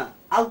ফালতু না,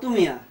 আলতু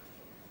মিয়া।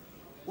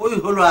 ওই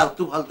হলো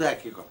আলতু ফালতু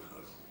একই কথা।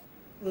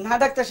 না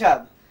ডাক্তার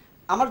সাহেব,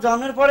 আমার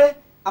জন্মের পরে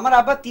আমার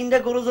আব্বা 3টা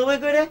গরু জবাই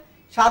করে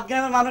 7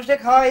 গ্রামের মানুষকে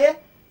খাওয়াইয়ে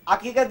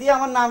আকিকা দিয়ে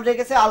আমার নাম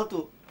রেখেছে আলতু,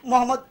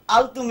 মোহাম্মদ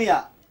আলতু মিয়া।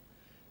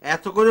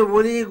 এত করে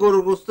বলি গরু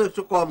গোস্ত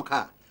একটু কম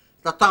খা,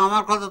 তা তো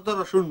আমার কথা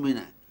তোরা শুনবি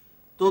না।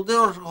 তোদের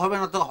হবে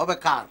না তো হবে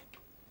কার?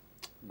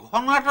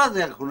 ঘনাটা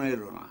এখনো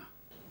এলো না।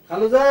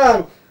 খালু যান,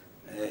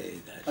 এই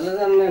খালু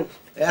যান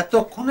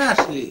এতক্ষণে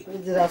আসলি? ওই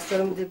যে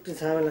রাস্তার মধ্যে একটু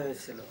ঝামেলা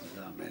হয়েছিল।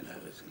 ঝামেলা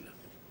হয়েছিল?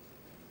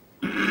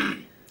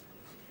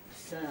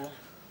 আচ্ছা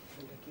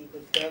কি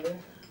করতে হবে।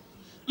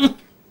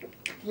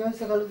 কি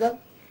হয়েছে কালুদা?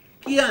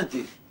 কি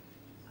আনছিস?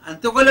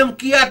 আনতে বললাম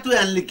কি আর তুই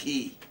আনলি কি?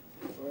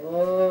 ও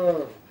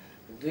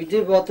দুইটি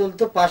বোতল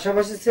তো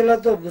পাশাপাশি ছিল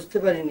তো বুঝতে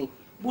পারিনি।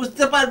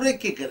 বুঝতে পারবে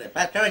কি করে?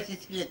 পাশাপাশি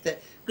ছিল তো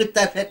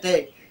কুত্তা ফেটে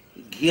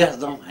ঘি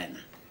হজম হয়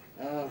না।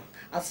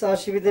 আচ্ছা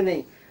অসুবিধা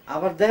নেই,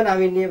 আবার দেন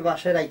আমি নিয়ে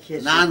বাসায় রাখি।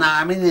 না না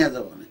আমি নিয়ে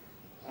যাবো না,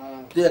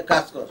 তুই এক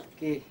কাজ কর।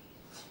 কি?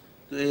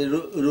 তুই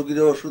রোগীর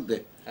ওষুধ দে।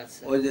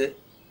 ওই যে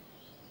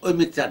ওই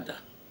মিক্সচারটা,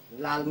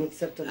 লাল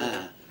মিক্সচারটা।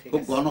 হ্যাঁ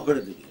খুব ঘন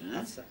করে দিবি,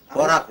 হ্যাঁ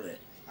কড়া করে।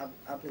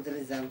 আপনি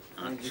তাহলে যান,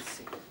 আমি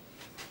দিচ্ছি।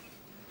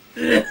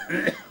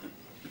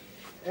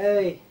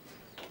 এই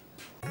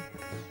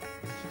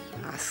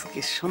আজকে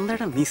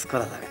সন্ধ্যাটা মিস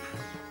করা যাবে না।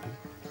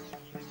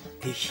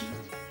 দেখি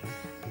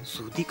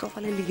যদি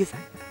কপালে লিগে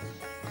যায়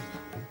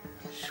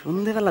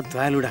সন্ধ্যেবেলা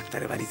দয়ালু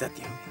ডাক্তারের বাড়ি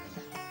যেতে হবে।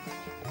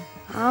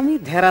 আমি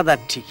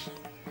ধেরাদার ঠিকই,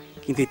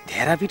 কিন্তু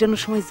ধেরা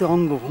পিটানোর সময় যে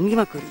অঙ্গ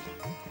ভঙ্গিমা করি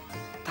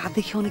তা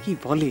দেখে অনেকেই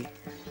বলে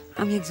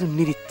আমি একজন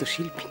নৃত্য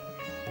শিল্পী।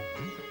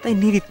 তাই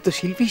নৃত্য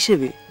শিল্পী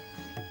হিসেবে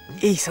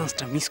এই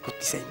চান্সটা মিস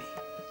করতে চাইনি।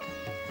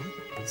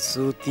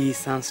 যদি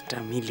চান্সটা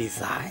মিলে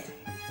যায়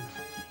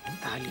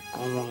তাহলে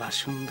কমলা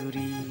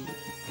সুন্দরী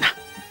না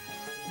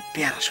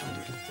পেয়ারা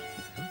সুন্দরী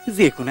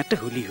যে কোনো একটা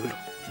হলি হলো,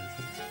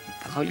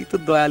 তাহলে তো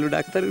দয়ালু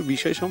ডাক্তারের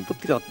বিষয়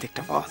সম্পত্তির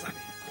অর্ধেকটা পাওয়া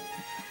যাবে।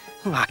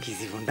 বাকি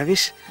জীবনটা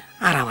বেশ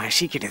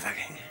আরামায়েশই কেটে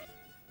যাবে।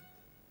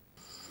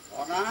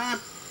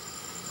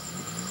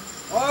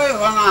 ওই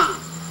ঘনা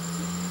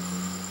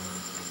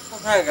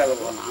কোথায় গেল?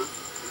 ঘনা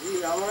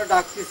আমরা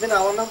ডাকতেছেন,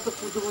 আমার নাম তো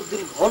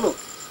কুতুবুদ্দিন ঘন।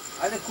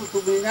 আরে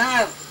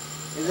কুতুবমিনার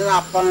এদের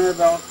আপ্যায়নের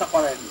ব্যবস্থা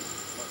করেনি।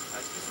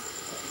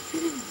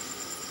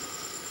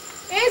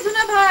 এই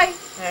জুনা ভাই,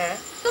 হ্যাঁ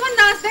তোমার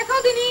নাচ দেখাও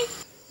দিনি।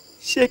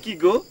 সে কি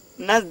গো,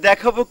 নাচ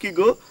দেখাবো কি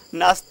গো?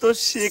 নাচ তো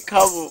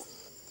শেখাবো।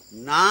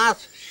 নাচ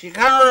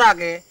শেখানোর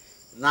আগে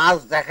নাচ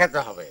দেখাতে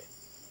হবে।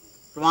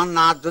 তোমার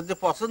নাচ যদি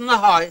পছন্দ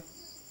হয়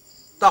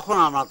তখন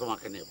আমরা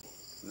তোমাকে নেব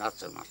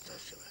নাচের মাস্টার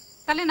হিসেবে।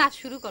 তাহলে নাচ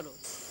শুরু করো।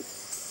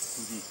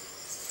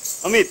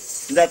 অমিত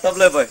যা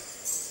তবলায় বয়।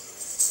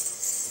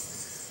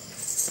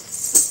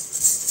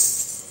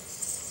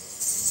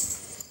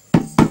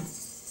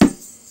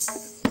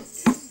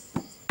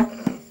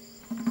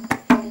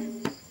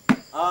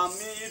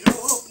 আমি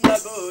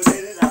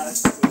রূপনগরের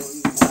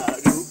রাজকন্যা,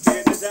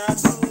 রূপের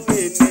জাদু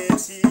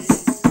এনেছি,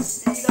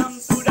 তিরাম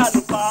তুরান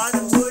পার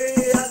হয়ে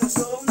আর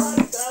তোমার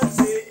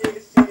কাছে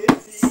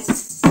এসেছি।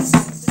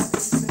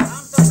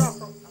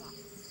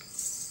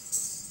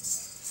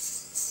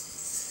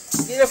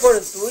 কি রে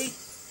করে তুই?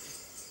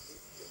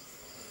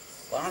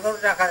 কোনো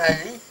টাকা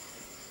দেয়নি?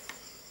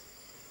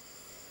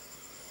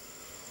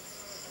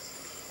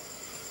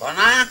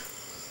 ঘনা,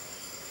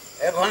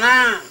 এ ঘনা,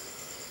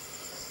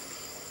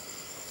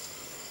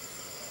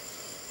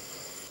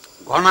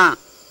 ঘনা,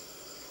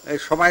 এই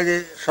সবাই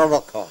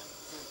শরবত খাওয়া।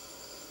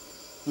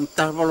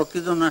 তারপর কি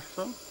জন্য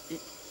আসছো?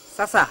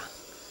 চাচা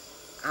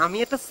আমি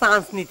একটা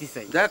চান্স নিতে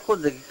চাই। দেখো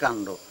দেখি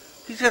কাণ্ড,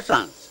 কিসের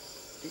চান্স?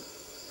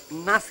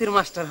 নাচের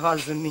মাস্টার হওয়ার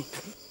জন্য।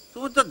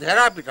 তুমি তো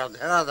ধেরা পিটাও,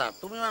 ধেরা দা,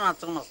 তুমি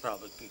নাচের মাস্টার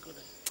হবে কি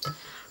করে?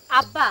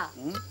 আব্বা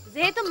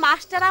যেহেতু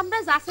মাস্টার আমরা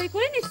যাচাই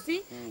করে নিচ্ছি,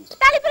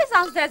 তাহলে পরে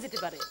চান্স দেওয়া যেতে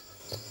পারে।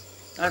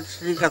 আচ্ছা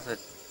ঠিক আছে,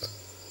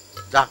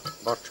 যা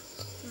বস।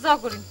 যাও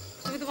করিন,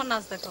 তুমি তোমার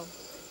নাচ দেখাও।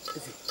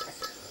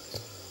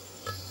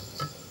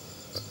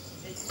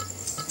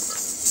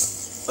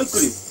 ওই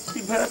করি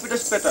তুই ভেড়া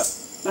পেটাস পেটা,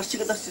 নাচ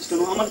শিখাতে আসছিস কেন?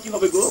 আমার কি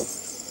হবে গো?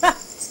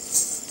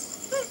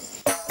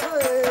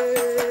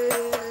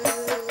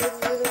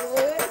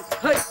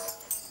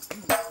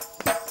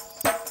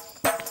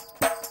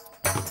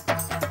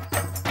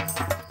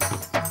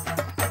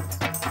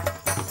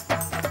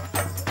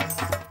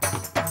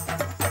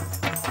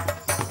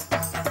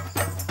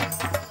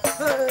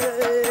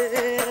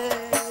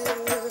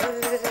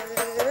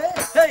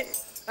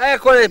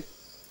 করে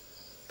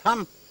থাম,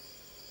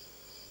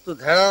 তো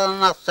ধেড়াদার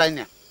নাচ চাই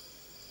না।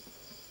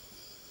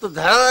 তো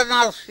ধেড়াদার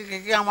নাচ শিখে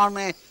কি আমার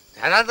মেয়ে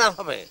ধেড়াদার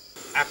হবে?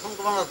 এখন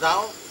তোমরা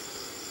যাও,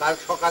 কাল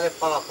সকালে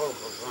ফলাফল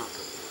ঘোষণা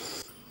করবে।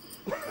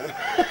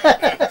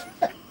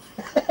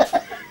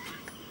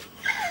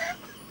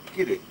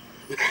 কিরে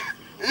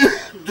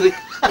তুই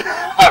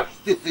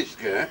হাসতেছিস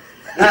কে?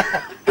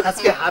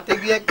 আজকে হাতে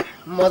গিয়ে এক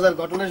মজার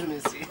ঘটনা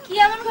শুনেছি। কি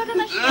এমন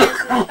ঘটনা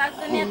শুনেছো তার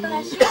জন্য এত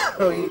হাসি?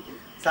 ওই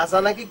চাচা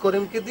নাকি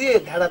করিমকে দিয়ে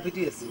ঢেড়া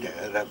পিটিয়েছে।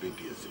 ঢেড়া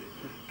পিটিয়েছে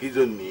কি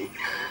জন্য?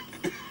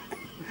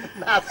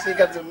 নাচ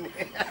শেখার জন্য।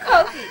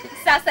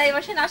 চাচা এই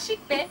বসে নাচ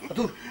শিখবে?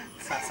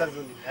 চাচার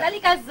জন্য। তাহলে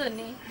কার জন্য?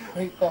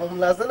 ওই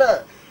কমলা আছে না,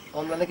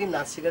 কমলা নাকি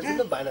নাচ শেখার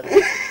জন্য বায়না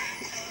দিয়েছে।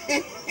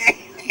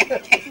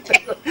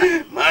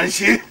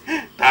 মানুষের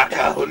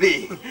টাকা হলি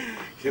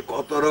সে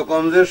কত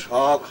রকম যে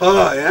শখ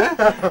হয়।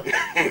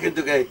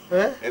 কিন্তু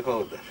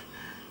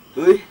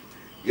তুই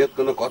ইয়ত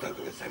কোনো কথা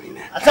করে জানি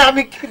না। আচ্ছা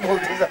আমি কি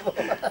বলতে যাবো?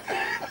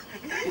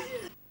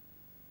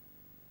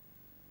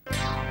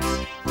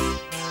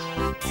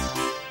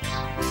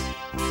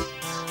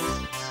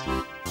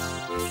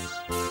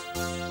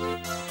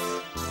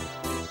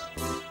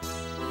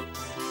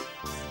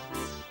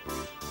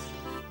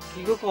 কি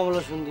কি গো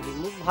কমলা সুন্দরী,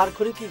 মুখ ভার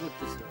করে কি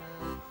করতেছো?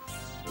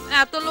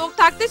 এত লোক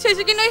থাকতে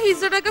শেষে কিনা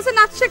হিজড়ার কাছে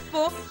নাচ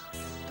শিখবো।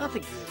 তাতে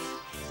কি,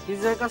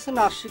 হিজড়ার কাছে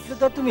নাচ শিখলে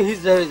তো তুমি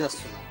হিজড়া হয়ে যাচ্ছ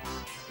না।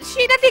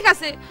 সেটা ঠিক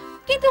আছে,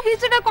 কিন্তু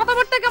হিজড়ার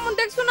কথাবার্তা কেমন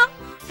দেখছো না?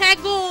 হ্যাঁ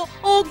গো,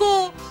 ও গো,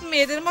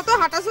 মেয়েদের মতো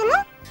হাঁটা চলো।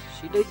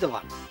 সেটাই তো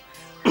ভালো,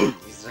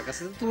 হিজড়ার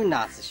কাছে তো তুমি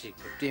নাচ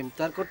শিখবে, প্রেম তো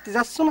আর করতে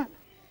যাচ্ছ না।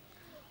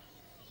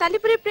 তাহলে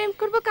পরে প্রেম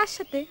করবো কার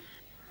সাথে?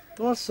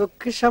 তোমার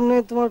চোখের সামনে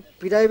তোমার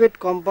প্রাইভেট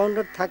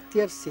কম্পাউন্ডার থাকতে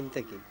আর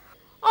চিন্তা কি?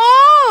 ও,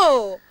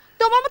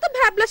 তোমার মতো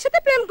ভ্যাবলার সাথে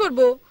প্রেম করব?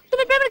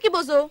 তুমি প্রেমের কি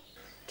বোঝো?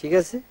 ঠিক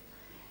আছে,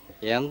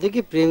 এম থেকে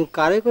প্রেম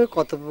কারে কই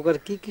কত প্রকার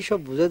কি কি সব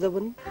বুঝাই দেব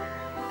নি।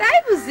 তাই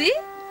বুঝি?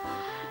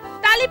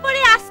 তাহলে পরে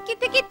আজকে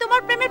থেকে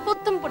তোমার প্রেমের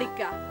প্রথম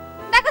পরীক্ষা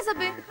দেখা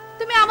যাবে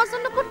তুমি আমার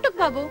জন্য কতটুক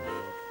ভাবো।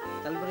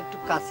 তারপর একটু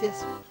কাছে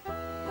আসো।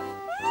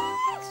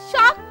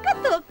 শক্ত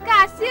তো,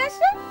 কাছে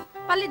আসো।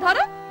 পালি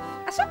ধরো,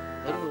 আসো।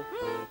 ধরবো?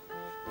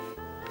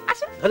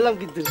 আসো। ধরলাম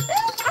কিন্তু।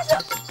 আসো,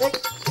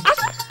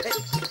 আসো।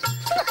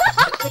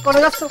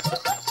 কোনে যাচ্ছ?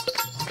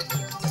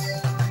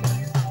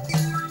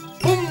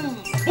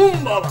 বুম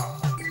বাবা।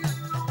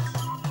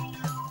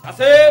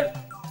 নাসির,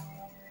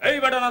 এই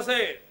বেটা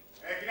নাসির।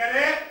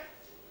 রে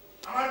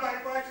আমার বাড়ি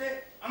পড়েছে,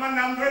 আমার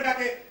নাম ধরে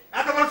ডাকে,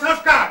 এত বড়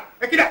সংস্কার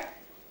কিরা?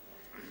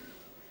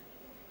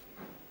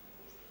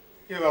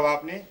 কে বাবা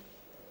আপনি?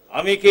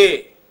 আমি কে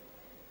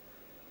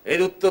এর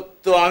উত্তর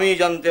তো আমি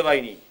জানতে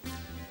পাইনি।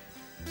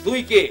 তুই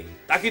কে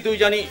তা কি তুই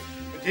জানিস?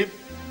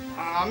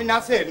 আমি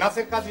নাসের,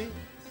 নাসের কাজী।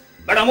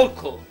 বেটা মূর্খ,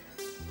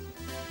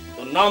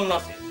 তোর নাম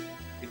নাসির,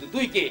 কিন্তু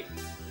তুই কে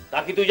তা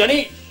কি তুই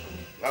জানিস?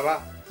 বাবা,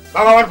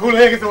 বাবা আমার ভুল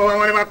হয়ে গেছে বাবা,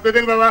 আমারে মাফ করে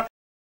দেন বাবা।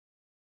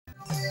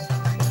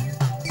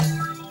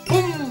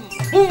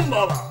 বুম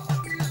বাবা।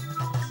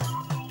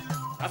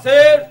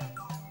 নাসির,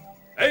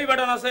 এই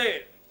বেটা নাসির।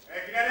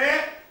 রে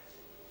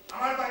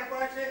আমার বাড়ি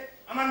পড়েছে,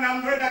 আমার নাম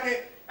ধরে ডাকে,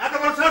 এত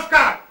বড়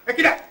সংস্কার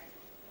কিরা?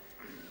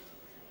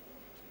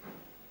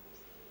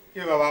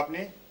 কে বাবা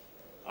আপনি?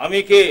 আমি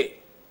কে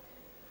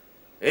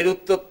এর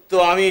উত্তর তো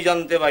আমি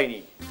জানতে পাইনি।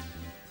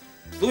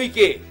 তুই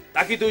কে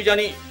তা কি তুই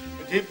জানিস?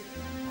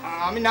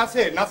 আমি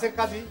নাসের, নাসের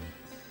কাজী।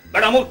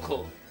 বেটা মূর্খ,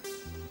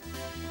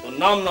 তোর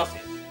নাম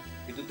নাসির,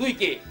 কিন্তু তুই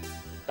কে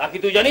তা কি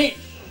তুই জানিস?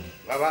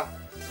 বাবা,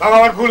 বাবা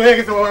আমার ভুল হয়ে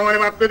গেছে বাবা, আমারে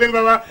মাফ করে দেন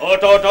বাবা।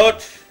 ওঠ ওঠ ওঠ।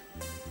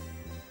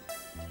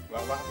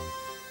 বাবা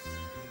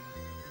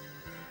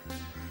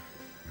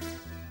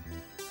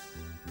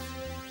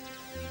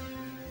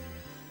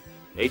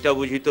এইটা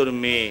বুঝি তোর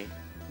মেয়ে?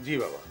 জি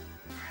বাবা।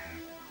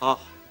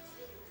 আহ,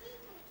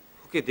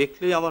 ওকে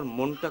দেখলেই আমার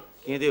মনটা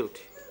কেঁদে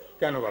ওঠে।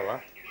 কেন বাবা?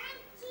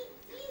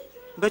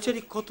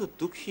 বেচারি কত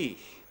দুঃখী।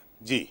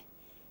 জি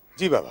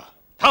জি বাবা।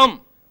 থাম,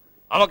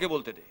 আমাকে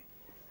বলতে দে।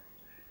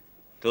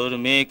 তোর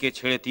মেয়েকে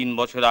ছেড়ে 3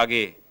 বছর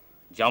আগে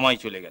জামাই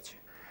চলে গেছে।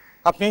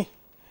 আপনি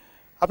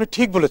আপনি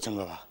ঠিক বলেছেন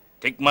বাবা।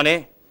 ঠিক মানে?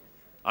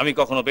 আমি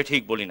কখনো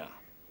বেঠিক বলি না।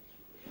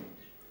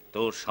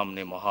 তোর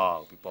সামনে মহা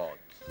বিপদ।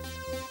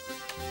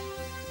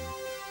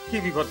 কি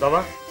বিপদ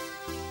বাবা?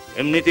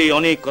 এমনিতেই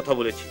অনেক কথা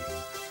বলেছি,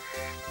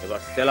 এবার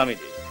সেলামি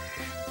দে।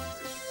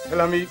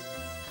 সেলামি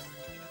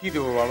কি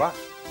দেবো বাবা?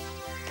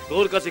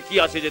 তোর কাছে কি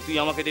আছে যে তুই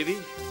আমাকে দিবি?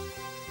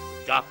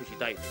 যা খুশি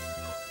তাই দে,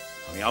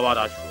 আমি আবার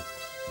আসবো।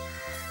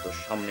 তোর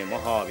সামনে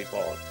মহা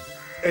বিপদ।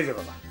 এই যে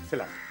বাবা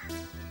সেলাম।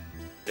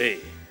 এই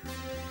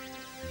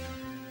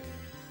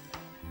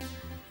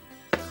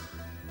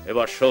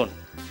এবার শোন,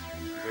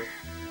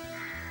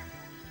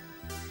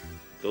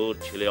 তোর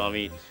ছেলে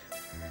অমিত,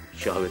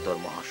 সে হবে তোর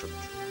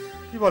মহাশত্রু।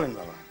 কি বলেন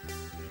বাবা?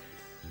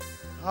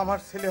 আমার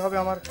ছেলে হবে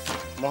আমার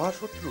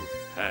মহাশত্রু?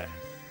 হ্যাঁ,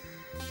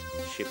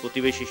 সে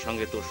প্রতিবেশীর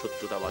সঙ্গে তোর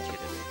শত্রুতা বাঁচিয়ে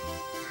দেবে।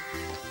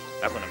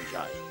 এখন আমি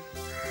যাই।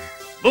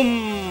 বুম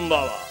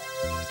বাবা।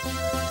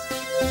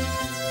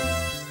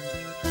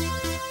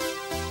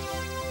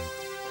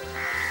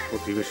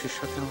 প্রতিবেশীর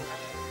সাথে আমার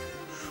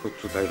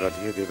শত্রুতায়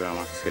বাঁধিয়ে দেবে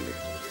আমার ছেলে।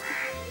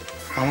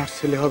 আমার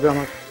ছেলে হবে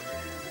আমার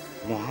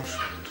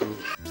মহাশত্রু।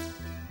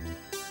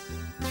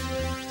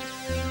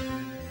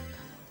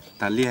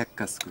 তাহলে এক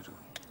কাজ করো,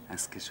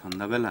 আজকে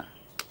সন্ধ্যাবেলা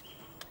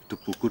একটু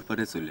পুকুর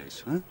পাড়ে চলে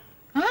এসো।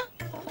 হ্যাঁ,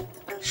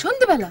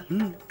 সন্ধ্যাবেলা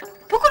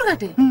পুকুর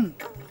ঘাটে?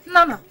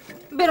 না না,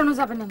 বেরোনো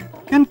যাবে না।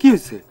 কেন, কি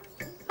হয়েছে?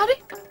 আরে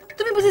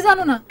তুমি বুঝি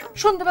জানো না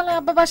সন্ধ্যাবেলা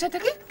আব্বা বাসায়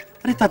থাকে?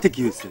 আরে তাতে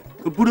কি হয়েছে,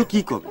 বুড়ো কি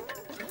কবে?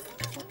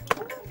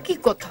 কি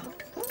কথা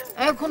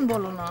এখন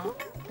বলো না।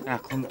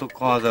 এখন তো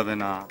খাওয়া যাবে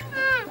না।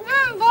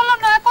 বলো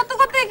না, কত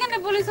কথা এখানে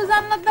বলিছো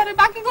জান্নাত ধারে,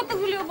 বাকি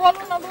কথাগুলিও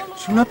বলো না। বলো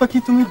সোনা পাখি,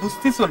 তুমি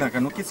বুঝতেছো না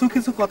কেন? কিছু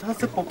কিছু কথা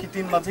আছে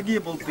প্রকৃতির মাঝে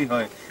গিয়ে বলতে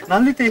হয়,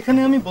 নাহলে তো এখানে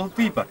আমি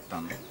বলতেই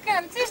পারতাম।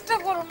 কেন চেষ্টা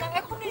করো না,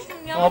 এখনই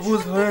শুনি।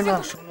 অবুঝ হয়ে না,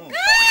 শোনো।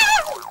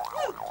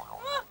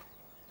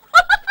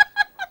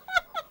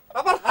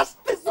 আবার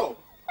হাসতেছো?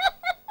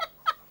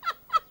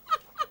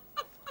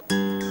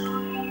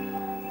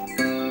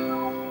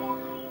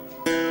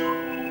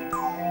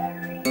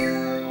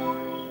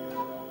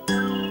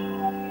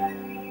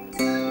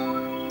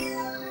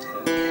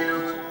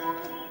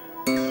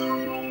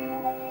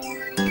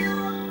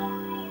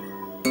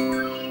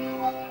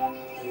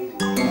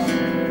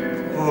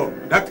 ও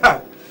ডাক্তার,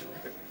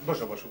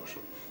 বসো বসো বসো।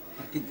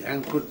 কি ধ্যান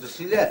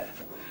করতেছিলে?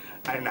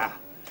 আরে না,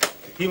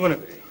 কি মনে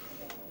করে?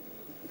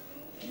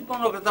 কি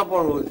মনে কথা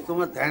বলো,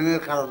 তোমার ধ্যানের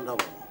কারণটা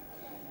বলো।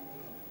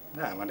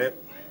 না মানে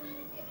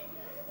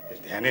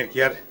ধ্যানের কি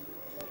আর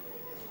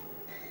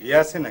ইয়ে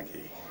আছে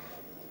নাকি?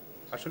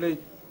 আসলে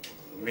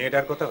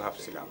মেয়েটার কথা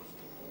ভাবছিলাম,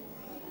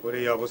 ওর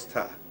এই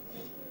অবস্থা,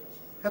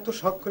 এত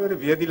শখ করে ওরে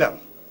বিয়ে দিলাম,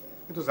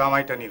 কিন্তু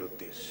জামাইটা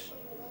নিরুদ্দেশ।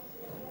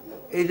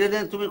 এইটা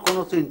নিয়ে তুমি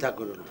কোনো চিন্তা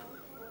করো না।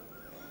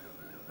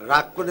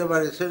 রাগ করে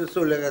বাড়ি ছেড়ে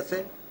চলে গেছে,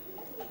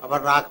 আবার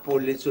রাগ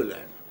পড়লে চলে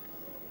আসে।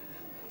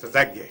 তো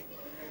যাক গে,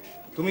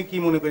 তুমি কি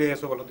মনে করে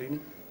এসো বলো দিন?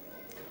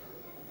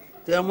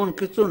 তেমন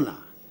কিছু না,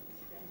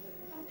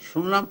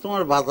 শুনলাম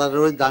তোমার বাজারের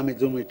ওই দামি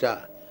জমিটা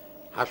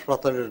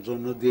হাসপাতালের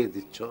জন্য দিয়ে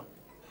দিচ্ছ।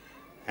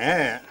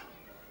 হ্যাঁ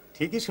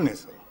ঠিকই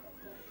শুনেছ।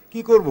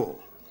 কি করব,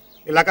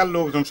 এলাকার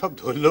লোকজন সব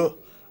ধরলো,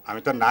 আমি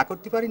তো না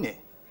করতে পারি না।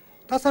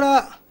 তাছাড়া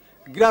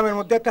গ্রামের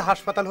মধ্যে একটা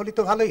হাসপাতাল হলে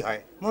তো ভালোই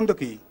হয়, মন্দ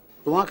কি?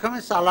 তোমাকে আমি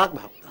চালাক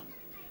ভাবতাম,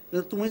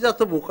 কিন্তু তুমি যত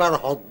বোকার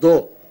হদ্দ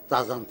তা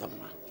জানতাম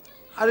না।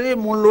 আরে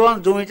মূল্যবান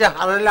জমিটা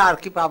হারালে আর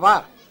কি পাবা?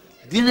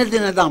 দিনে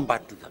দিনে দাম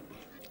বাড়তে থাকবে।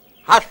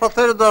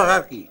 হাসপাতালের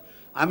দরকার কি?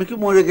 আমি কি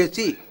মরে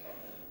গেছি?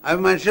 আমি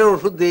মানুষের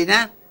ওষুধ দিই না?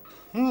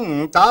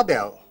 তা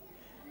দেও,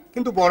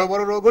 কিন্তু বড়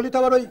বড় রোগ হলে তো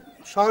আবার ওই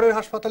শহরের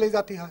হাসপাতালে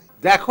যেতে হয়।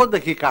 দেখো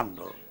দেখি কাণ্ড,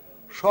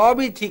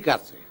 সবই ঠিক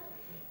আছে,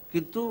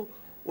 কিন্তু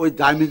ওই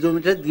দামি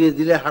জমিটা দিয়ে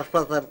দিলে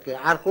হাসপাতালকে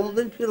আর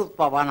কোনোদিন ফেরত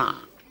পাবা না।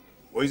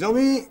 ওই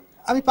জমি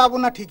আমি পাবো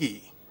না ঠিকই,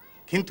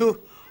 কিন্তু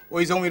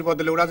ওই জমির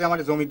বদলে ওরা যে আমার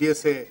জমি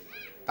দিয়েছে,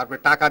 তারপরে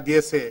টাকা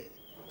দিয়েছে,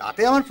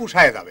 তাতে আমার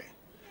পুষায় যাবে।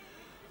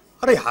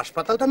 আর এই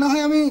হাসপাতালটা না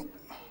হয় আমি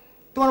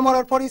তোমার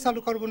মরার পরেই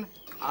চালু করবো না।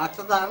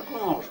 আচ্ছা, তার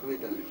কোনো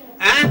অসুবিধা নেই।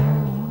 হ্যাঁ,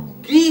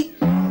 কি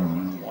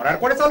মরার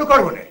পরে চালু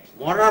করবো না?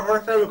 মরার পরে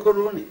চালু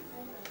করবো না?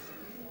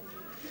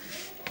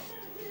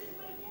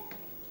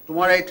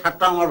 তোমার এই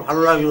ঠাট্টা আমার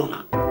ভালো লাগলো না।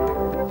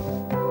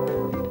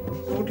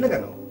 উঠলে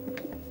কেন?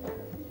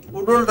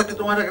 উঠল তাকে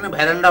তোমার এখানে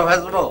ভ্যারান্ডা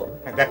ভাসবো?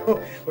 দেখো,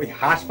 ওই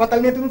হাসপাতাল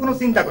নিয়ে তুমি কোনো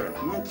চিন্তা করো না।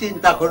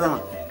 চিন্তা করো না,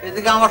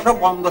 এদিকে আমার সব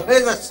বন্ধ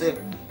হয়ে যাচ্ছে,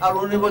 আর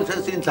উনি বলছে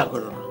চিন্তা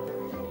করো না।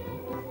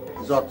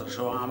 যত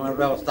সময় আমার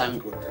ব্যবস্থা আমি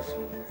করতেছি।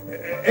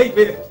 এই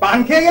পান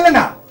খেয়ে গেলে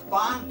না?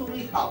 পান তুমি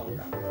খাও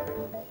না।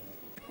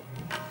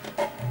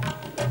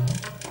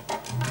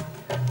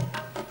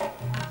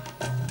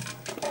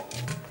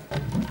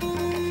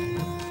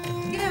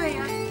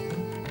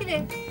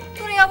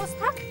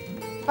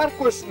 আর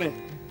কোশ নে,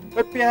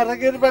 ওই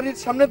পেয়ারাগের বাড়ির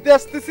সামনে দিয়ে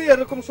আসতেছি,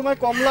 এরকম সময়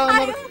কমলা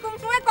আমার এরকম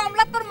সময়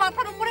কমলা তোর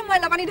মাথার উপরে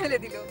ময়লা পানি ঢেলে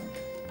দিল।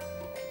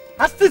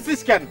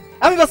 হাসতেছিস কেন?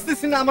 আমি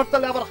হাসতেছি না, আমার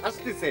তাহলে আবার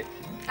হাসতেছে।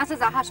 আচ্ছা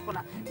যা, হাসবো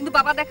না, কিন্তু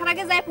বাবা দেখার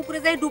আগে যায় পুকুরে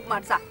যায় ডুব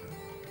মার যা।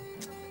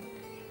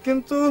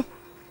 কিন্তু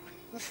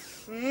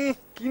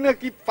কি না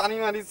কি পানি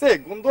মারিছে,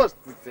 গন্ধ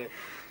আসতেছে।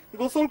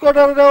 গোসল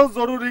করাটাও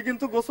জরুরি,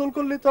 কিন্তু গোসল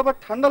করলে তো আবার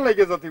ঠান্ডা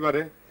লেগে যেতে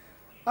পারে।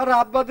 আর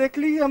আব্বা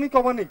দেখলি আমি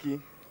কবা নাকি?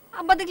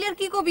 আব্বা দেখলি আর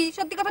কি কবি?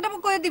 সত্যি কথাটা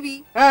কয়ে দিবি।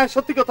 হ্যাঁ,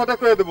 সত্যি কথাটা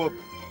কয়ে দেবো।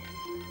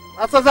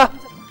 আচ্ছা যা,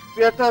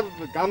 তুই একটা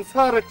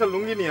গামছা আর একটা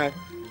লুঙ্গি নিয়ে আয়,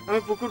 আমি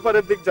পুকুর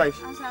পাড়ের দিক যাই।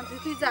 আচ্ছা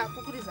তুই যা,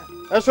 পুকুরে যা।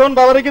 শোন,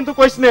 বাবারে কিন্তু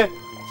কইস নে।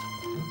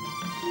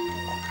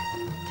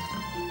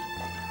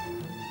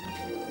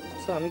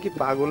 আচ্ছা, আমি কি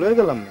পাগল হয়ে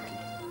গেলাম নাকি?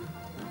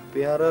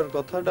 পেয়ারার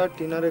কথাটা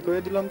টিনারে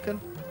কয়ে দিলাম কেন?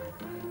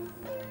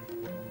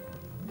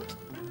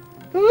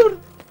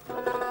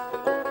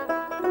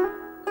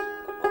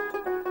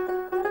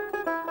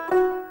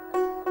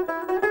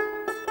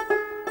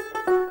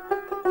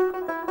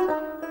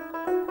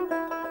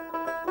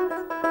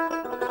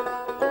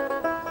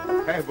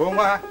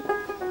 বৌমা,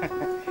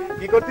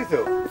 কি করতেছো?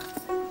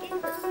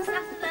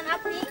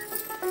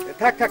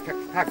 থাক থাক থাক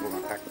থাক বৌমা,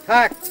 থাক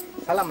থাক,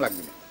 সালাম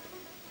লাগবে না।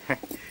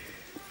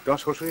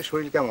 তোমার শ্বশুরের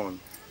শরীর কেমন?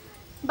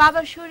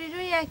 বাবার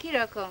শরীরই একই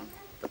রকম।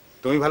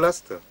 তুমি ভালো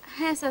আছো তো?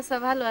 হ্যাঁ চাচা,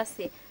 ভালো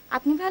আছি।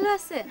 আপনি ভালো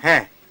আছেন?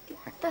 হ্যাঁ।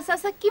 তা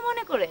চাচা কি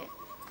মনে করে?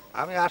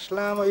 আমি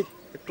আসলাম ওই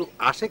একটু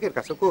আশেকের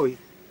কাছে। কই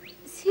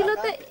ছিল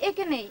তো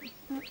এখানেই।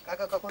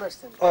 কাকা কখন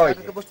আসছেন? ওই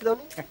কাকাকে বসতে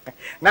দাওনি?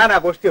 না না,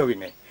 বসতে হবি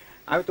না।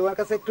 আমি তোমার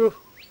কাছে একটু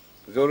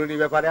জরুরি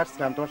ব্যাপারে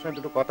আসছিলাম, তোমার সঙ্গে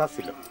দুটো কথা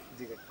ছিল।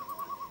 জি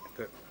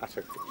তো আসো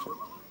একটু,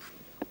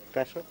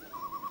 আসো।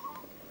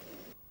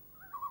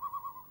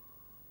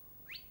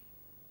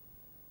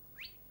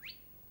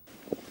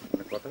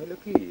 কথা হলো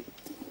কি,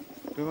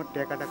 তুমি আমার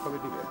টাকাটা কবে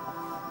দিবে?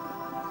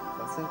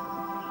 আচ্ছা,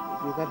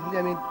 এবার হলে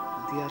আমি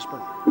দিয়ে আসবো।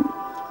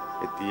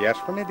 দিয়ে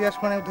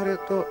আসবো না ধরে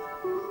তো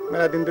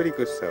মেলা দিন দেরি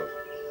করছো,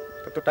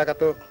 তো টাকা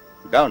তো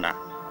দাও না।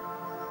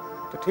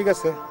 তো ঠিক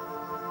আছে,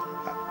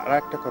 আর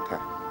একটা কথা,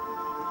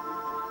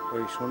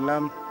 ওই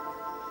শুনলাম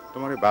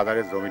তোমার ওই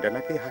বাজারের জমিটা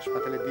নাকি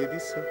হাসপাতালে দিয়ে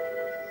দিচ্ছ।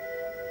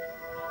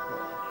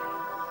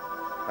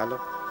 ভালো,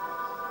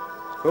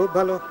 খুব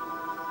ভালো,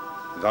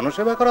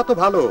 জনসেবা করা তো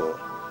ভালো।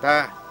 তা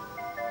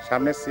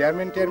সামনে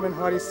চেয়ারম্যান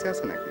হওয়ার ইচ্ছে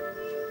আছে নাকি?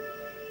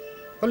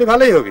 বলি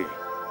ভালোই হবে,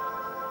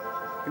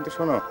 কিন্তু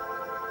শোনো,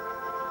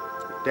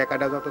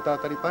 টাকাটা যত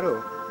তাড়াতাড়ি পারো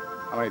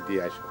আমায়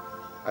দিয়ে আসো,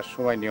 আর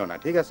সময় নিও না,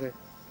 ঠিক আছে?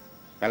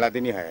 মেলা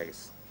দিনই হয়ে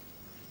গেছে।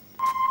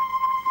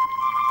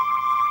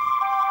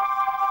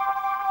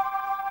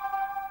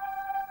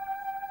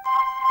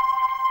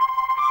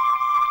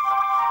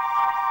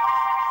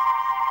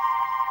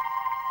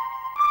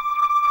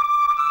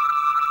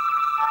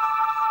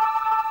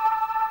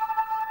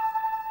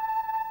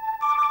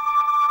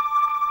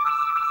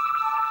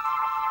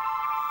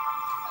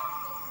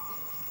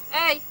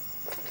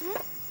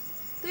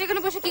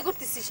 বসে কি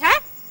করতেছিস? হ্যাঁ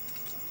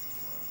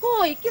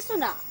কই কিছু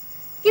না।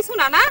 কিছু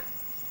না না?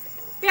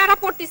 পেয়ারা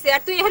পড়তিছে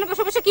আর তুই এখানে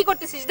বসে বসে কি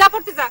করতেছিস? যা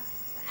পড়তে যা।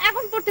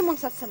 এখন পড়তে মন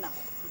চাচ্ছে না।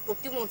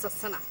 পড়তে মন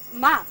চাচ্ছে না?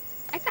 মা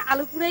একটা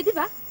আলু পুরাই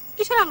দিবা?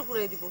 কিসের আলু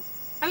পুরাই দিব?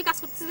 আমি কাজ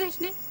করতেছি যাইস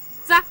নে,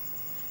 যা।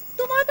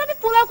 তোমার তো আমি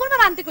পোলাও করবা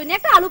রানতে কইনি,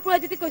 একটা আলু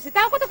পুরাই দিতে কইছি,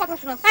 তাও কত কথা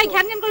শোনাচ্ছ। এই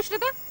ঘ্যান ঘ্যান করিস না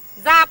তো,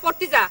 যা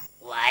পড়তে যা।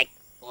 ওয়াইক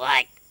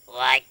ওয়াইক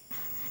ওয়াইক।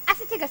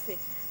 আচ্ছা ঠিক আছে,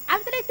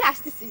 আমি তাহলে একটু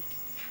আসতেছি।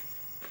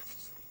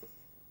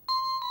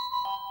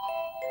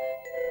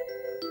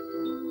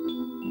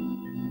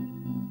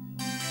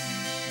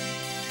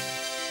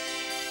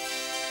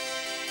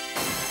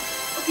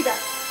 কিরা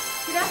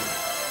কিরা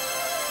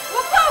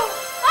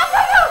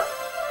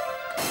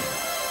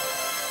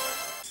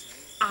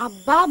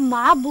আব্বা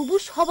মা বুবু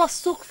সবার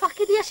চোখ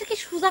ফাঁকি দিয়ে আসে কি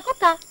সোজা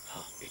কথা?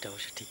 এটা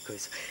অবশ্য ঠিক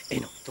কইছো। এই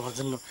নাও তোমার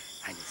জন্য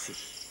আনিছি।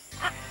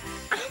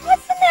 আমার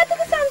জন্য এত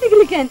কিছু আনতে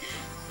গেলি কেন?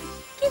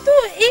 কিন্তু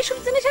এইসব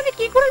জিনিস আমি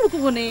কি করে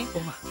লুকুবো নে? ও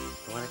মা,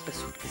 তোমার একটা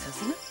সুটকেস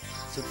আছে না?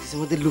 সুটকেসের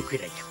মধ্যে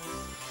লুকিয়ে রাখো।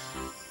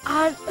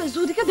 আর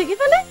যদি কেউ দেখে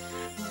ফেলে?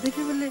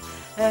 দেখে ফেলে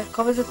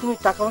কবে যে তুমি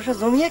টাকা পয়সা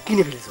জমিয়ে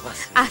কিনে ফেলেছো বাস।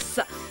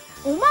 আচ্ছা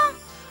ওমা,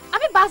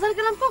 আমি বাজার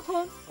গেলাম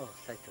কখন? ও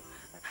তাই তো,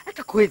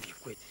 একটা কই দিও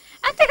কই দিও।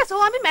 আচ্ছা ঠিক আছে,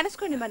 ও আমি ম্যানেজ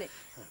করে নি। মানে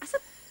আচ্ছা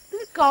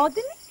তুমি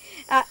কদিন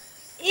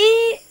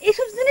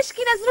এইসব জিনিস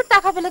কিনার জন্য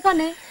টাকা পেলে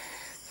কানে?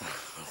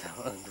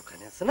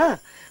 দোকানে আছে না,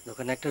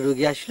 দোকানে একটা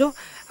রোগী আসলো,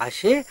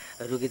 আসে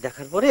রোগী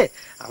দেখার পরে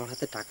আমার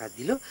হাতে টাকা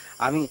দিল।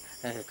 আমি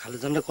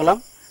খালুজানকে কলাম,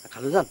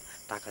 খালুজান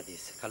টাকা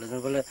দিয়েছে। খালুজান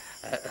বলে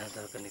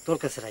দরকার নেই, তোর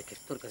কাছে রাখে,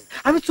 তোর কাছে।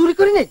 আমি চুরি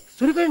করি নাই,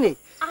 চুরি করি নাই।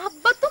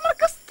 আব্বা তোমার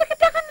কাছ থেকে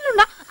টাকা নিল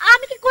না?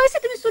 আমি কি কইছি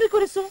তুমি চুরি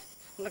করেছো?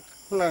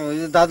 না, ওই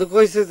যে দাদু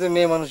কইছে যে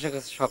মেয়ে মানুষের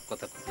কাছে সব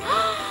কথা।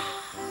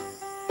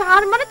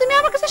 তার মানে তুমি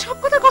আমার কাছে সব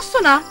কথা কইছো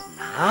না?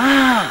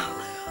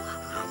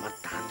 না, আমার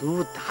দাদু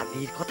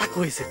দাদির কথা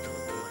কইছে তো।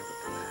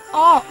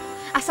 ও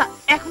আচ্ছা,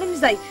 এখন আমি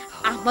যাই।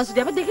 আম্মা যদি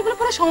আবার দেখে ফেলে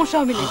পরে সমস্যা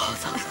হবে না।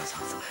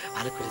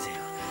 ভালো করে যাই।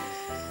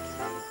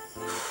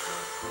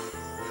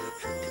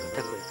 সত্যি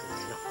কথা কই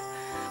কইছিলাম,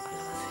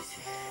 ভালো বাঁচাইছে।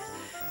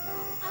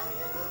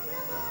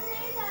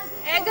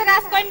 এই যে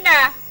রাজকন্যা,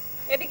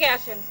 এদিকে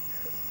আসেন।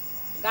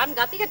 গান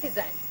গাতি গাতি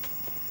যায়।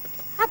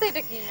 হাতে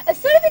এটা কি?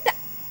 সুরবিতা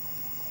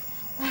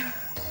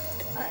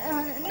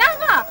না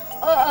মা,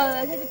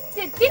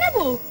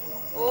 টিনাবু।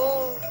 ও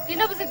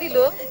টিনা বুঝে দিল?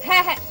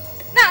 হ্যাঁ হ্যাঁ।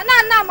 না না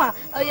না মা,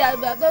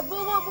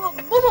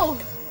 বুবু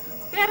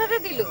পেয়ারাটা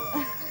দিল।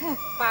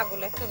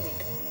 পাগল একটা মেয়ে,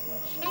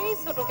 সেই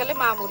ছোটকালে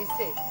মা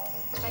মরিছে,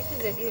 তাই তো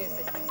জেদি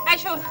হয়েছে। এই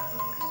শোন,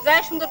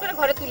 যাই সুন্দর করে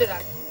ঘরে তুলে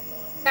রাখ,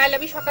 তাইলে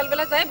আমি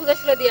সকালবেলা যাই বুঝা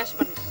শুলে দিয়ে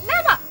আসবেন। না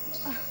মা,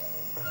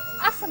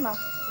 আচ্ছা মা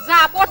যা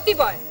পড়তি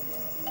বয়।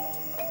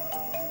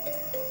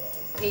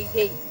 এই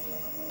এই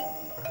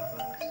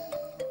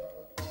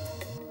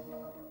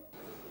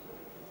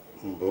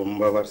বোম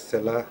বাবার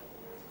ছেলা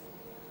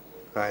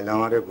কাল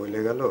আমারে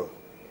বলে গেল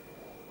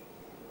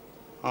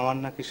আমার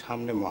নাকি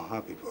সামনে মহা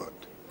বিপদ।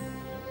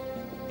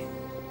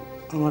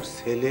 আমার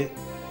ছেলে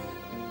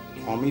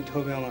অমিত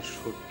হবে আমার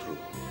শত্রু,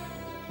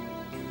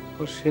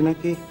 ও সে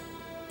নাকি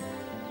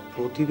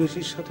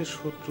প্রতিবেশীর সাথে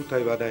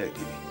শত্রুতায় বাধায়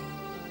দিবে।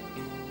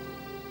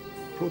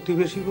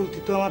 প্রতিবেশী বলতে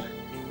তো আমার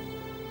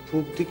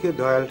পূব দিকে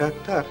দয়াল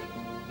ডাক্তার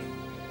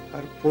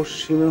আর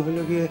পশ্চিমে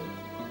হলো গিয়ে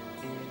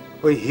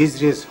ওই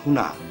হিজড়ে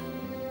ঝুনা।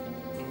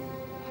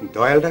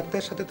 দয়াল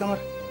ডাক্তারের সাথে তো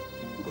আমার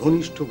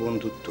ঘনিষ্ঠ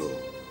বন্ধুত্ব,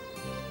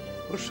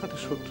 ওর সাথে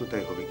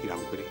শত্রুতাই হবে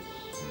কিরাম করে?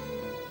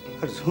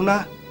 আর ঝুনা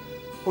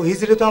ও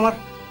হিজড়ে তো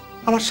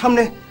আমার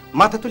সামনে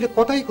মাথা তুলে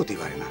কথাই করতে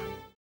পারে না।